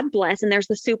bathroom, God bless. And there's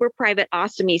the super private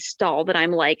ostomy stall that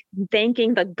I'm like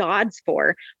thanking the gods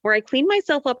for, where I clean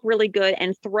myself up really good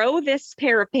and throw this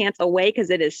pair of pants away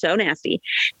because it is so nasty.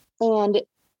 And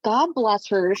God bless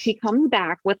her, she comes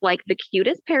back with like the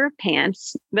cutest pair of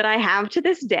pants that I have to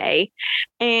this day.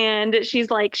 And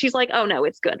she's like, oh no,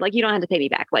 it's good. Like, you don't have to pay me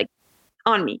back. Like,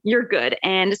 on me, you're good.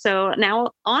 And so now,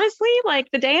 honestly,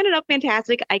 like the day ended up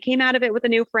fantastic. I came out of it with a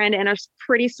new friend and a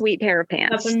pretty sweet pair of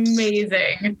pants. That's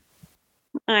amazing.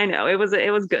 I know, it was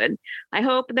good. I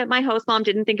hope that my host mom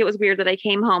didn't think it was weird that I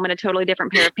came home in a totally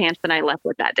different pair of pants than I left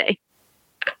with that day.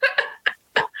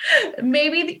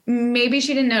 Maybe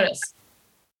she didn't notice.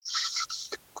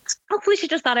 Hopefully she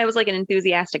just thought I was like an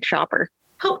enthusiastic shopper.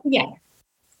 Oh yeah,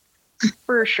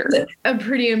 for sure. A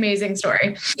pretty amazing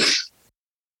story.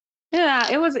 Yeah,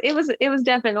 it was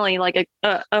definitely like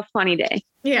a funny day.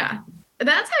 Yeah.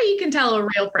 That's how you can tell a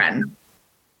real friend.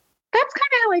 That's kind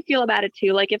of how I feel about it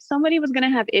too. Like, if somebody was going to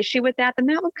have issue with that, then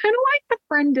that was kind of like the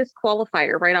friend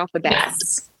disqualifier right off the bat.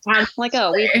 Yes. Like,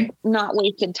 oh, we've not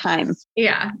wasted time.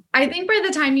 Yeah. I think by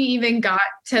the time you even got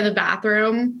to the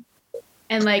bathroom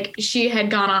and like she had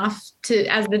gone off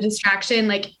as the distraction,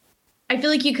 like I feel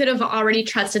like you could have already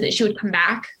trusted that she would come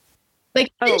back.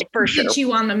 Like, oh, for sure.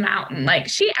 You on the mountain. Like,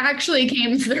 she actually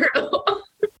came through.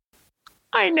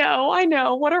 I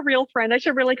know. What a real friend. I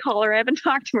should really call her. I haven't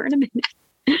talked to her in a minute.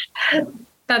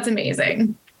 That's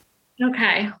amazing.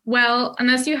 Okay. Well,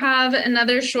 unless you have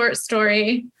another short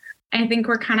story, I think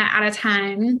we're kind of out of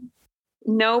time.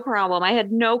 No problem. I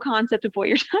had no concept of what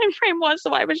your time frame was,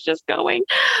 so I was just going.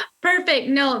 Perfect.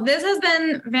 No, this has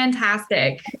been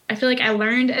fantastic. I feel like I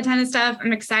learned a ton of stuff.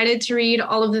 I'm excited to read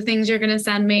all of the things you're going to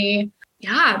send me.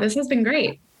 Yeah, this has been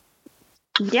great.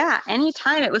 Yeah,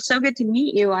 anytime. It was so good to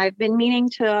meet you. I've been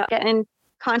meaning to get in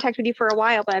contact with you for a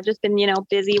while, but I've just been,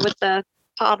 busy with the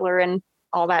toddler and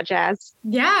all that jazz.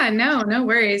 Yeah, no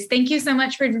worries. Thank you so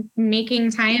much for making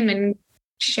time and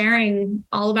sharing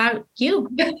all about you.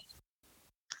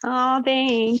 Oh,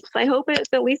 thanks. I hope it's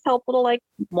at least helpful to like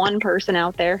one person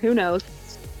out there. Who knows?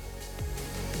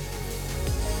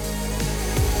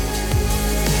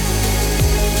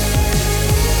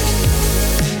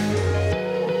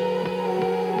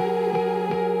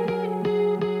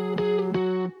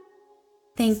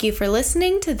 Thank you for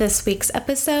listening to this week's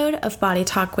episode of Body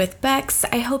Talk with Bex.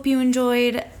 I hope you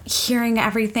enjoyed hearing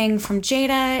everything from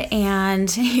Jada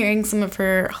and hearing some of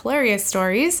her hilarious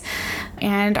stories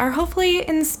and are hopefully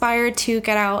inspired to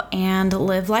get out and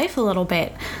live life a little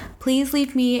bit. Please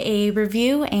leave me a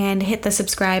review and hit the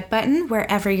subscribe button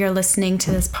wherever you're listening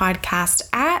to this podcast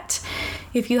at.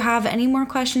 If you have any more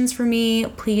questions for me,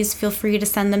 please feel free to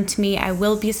send them to me. I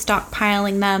will be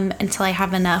stockpiling them until I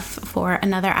have enough for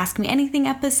another Ask Me Anything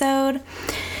episode.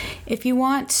 If you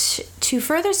want to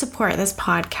further support this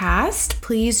podcast,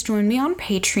 please join me on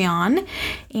Patreon,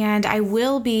 and I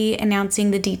will be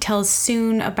announcing the details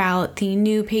soon about the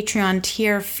new Patreon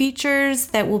tier features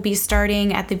that will be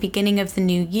starting at the beginning of the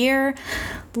new year.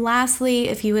 Lastly,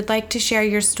 if you would like to share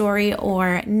your story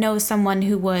or know someone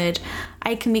who would,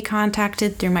 I can be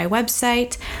contacted through my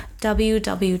website,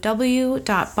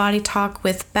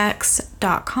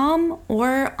 www.bodytalkwithbex.com,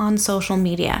 or on social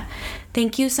media.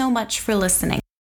 Thank you so much for listening.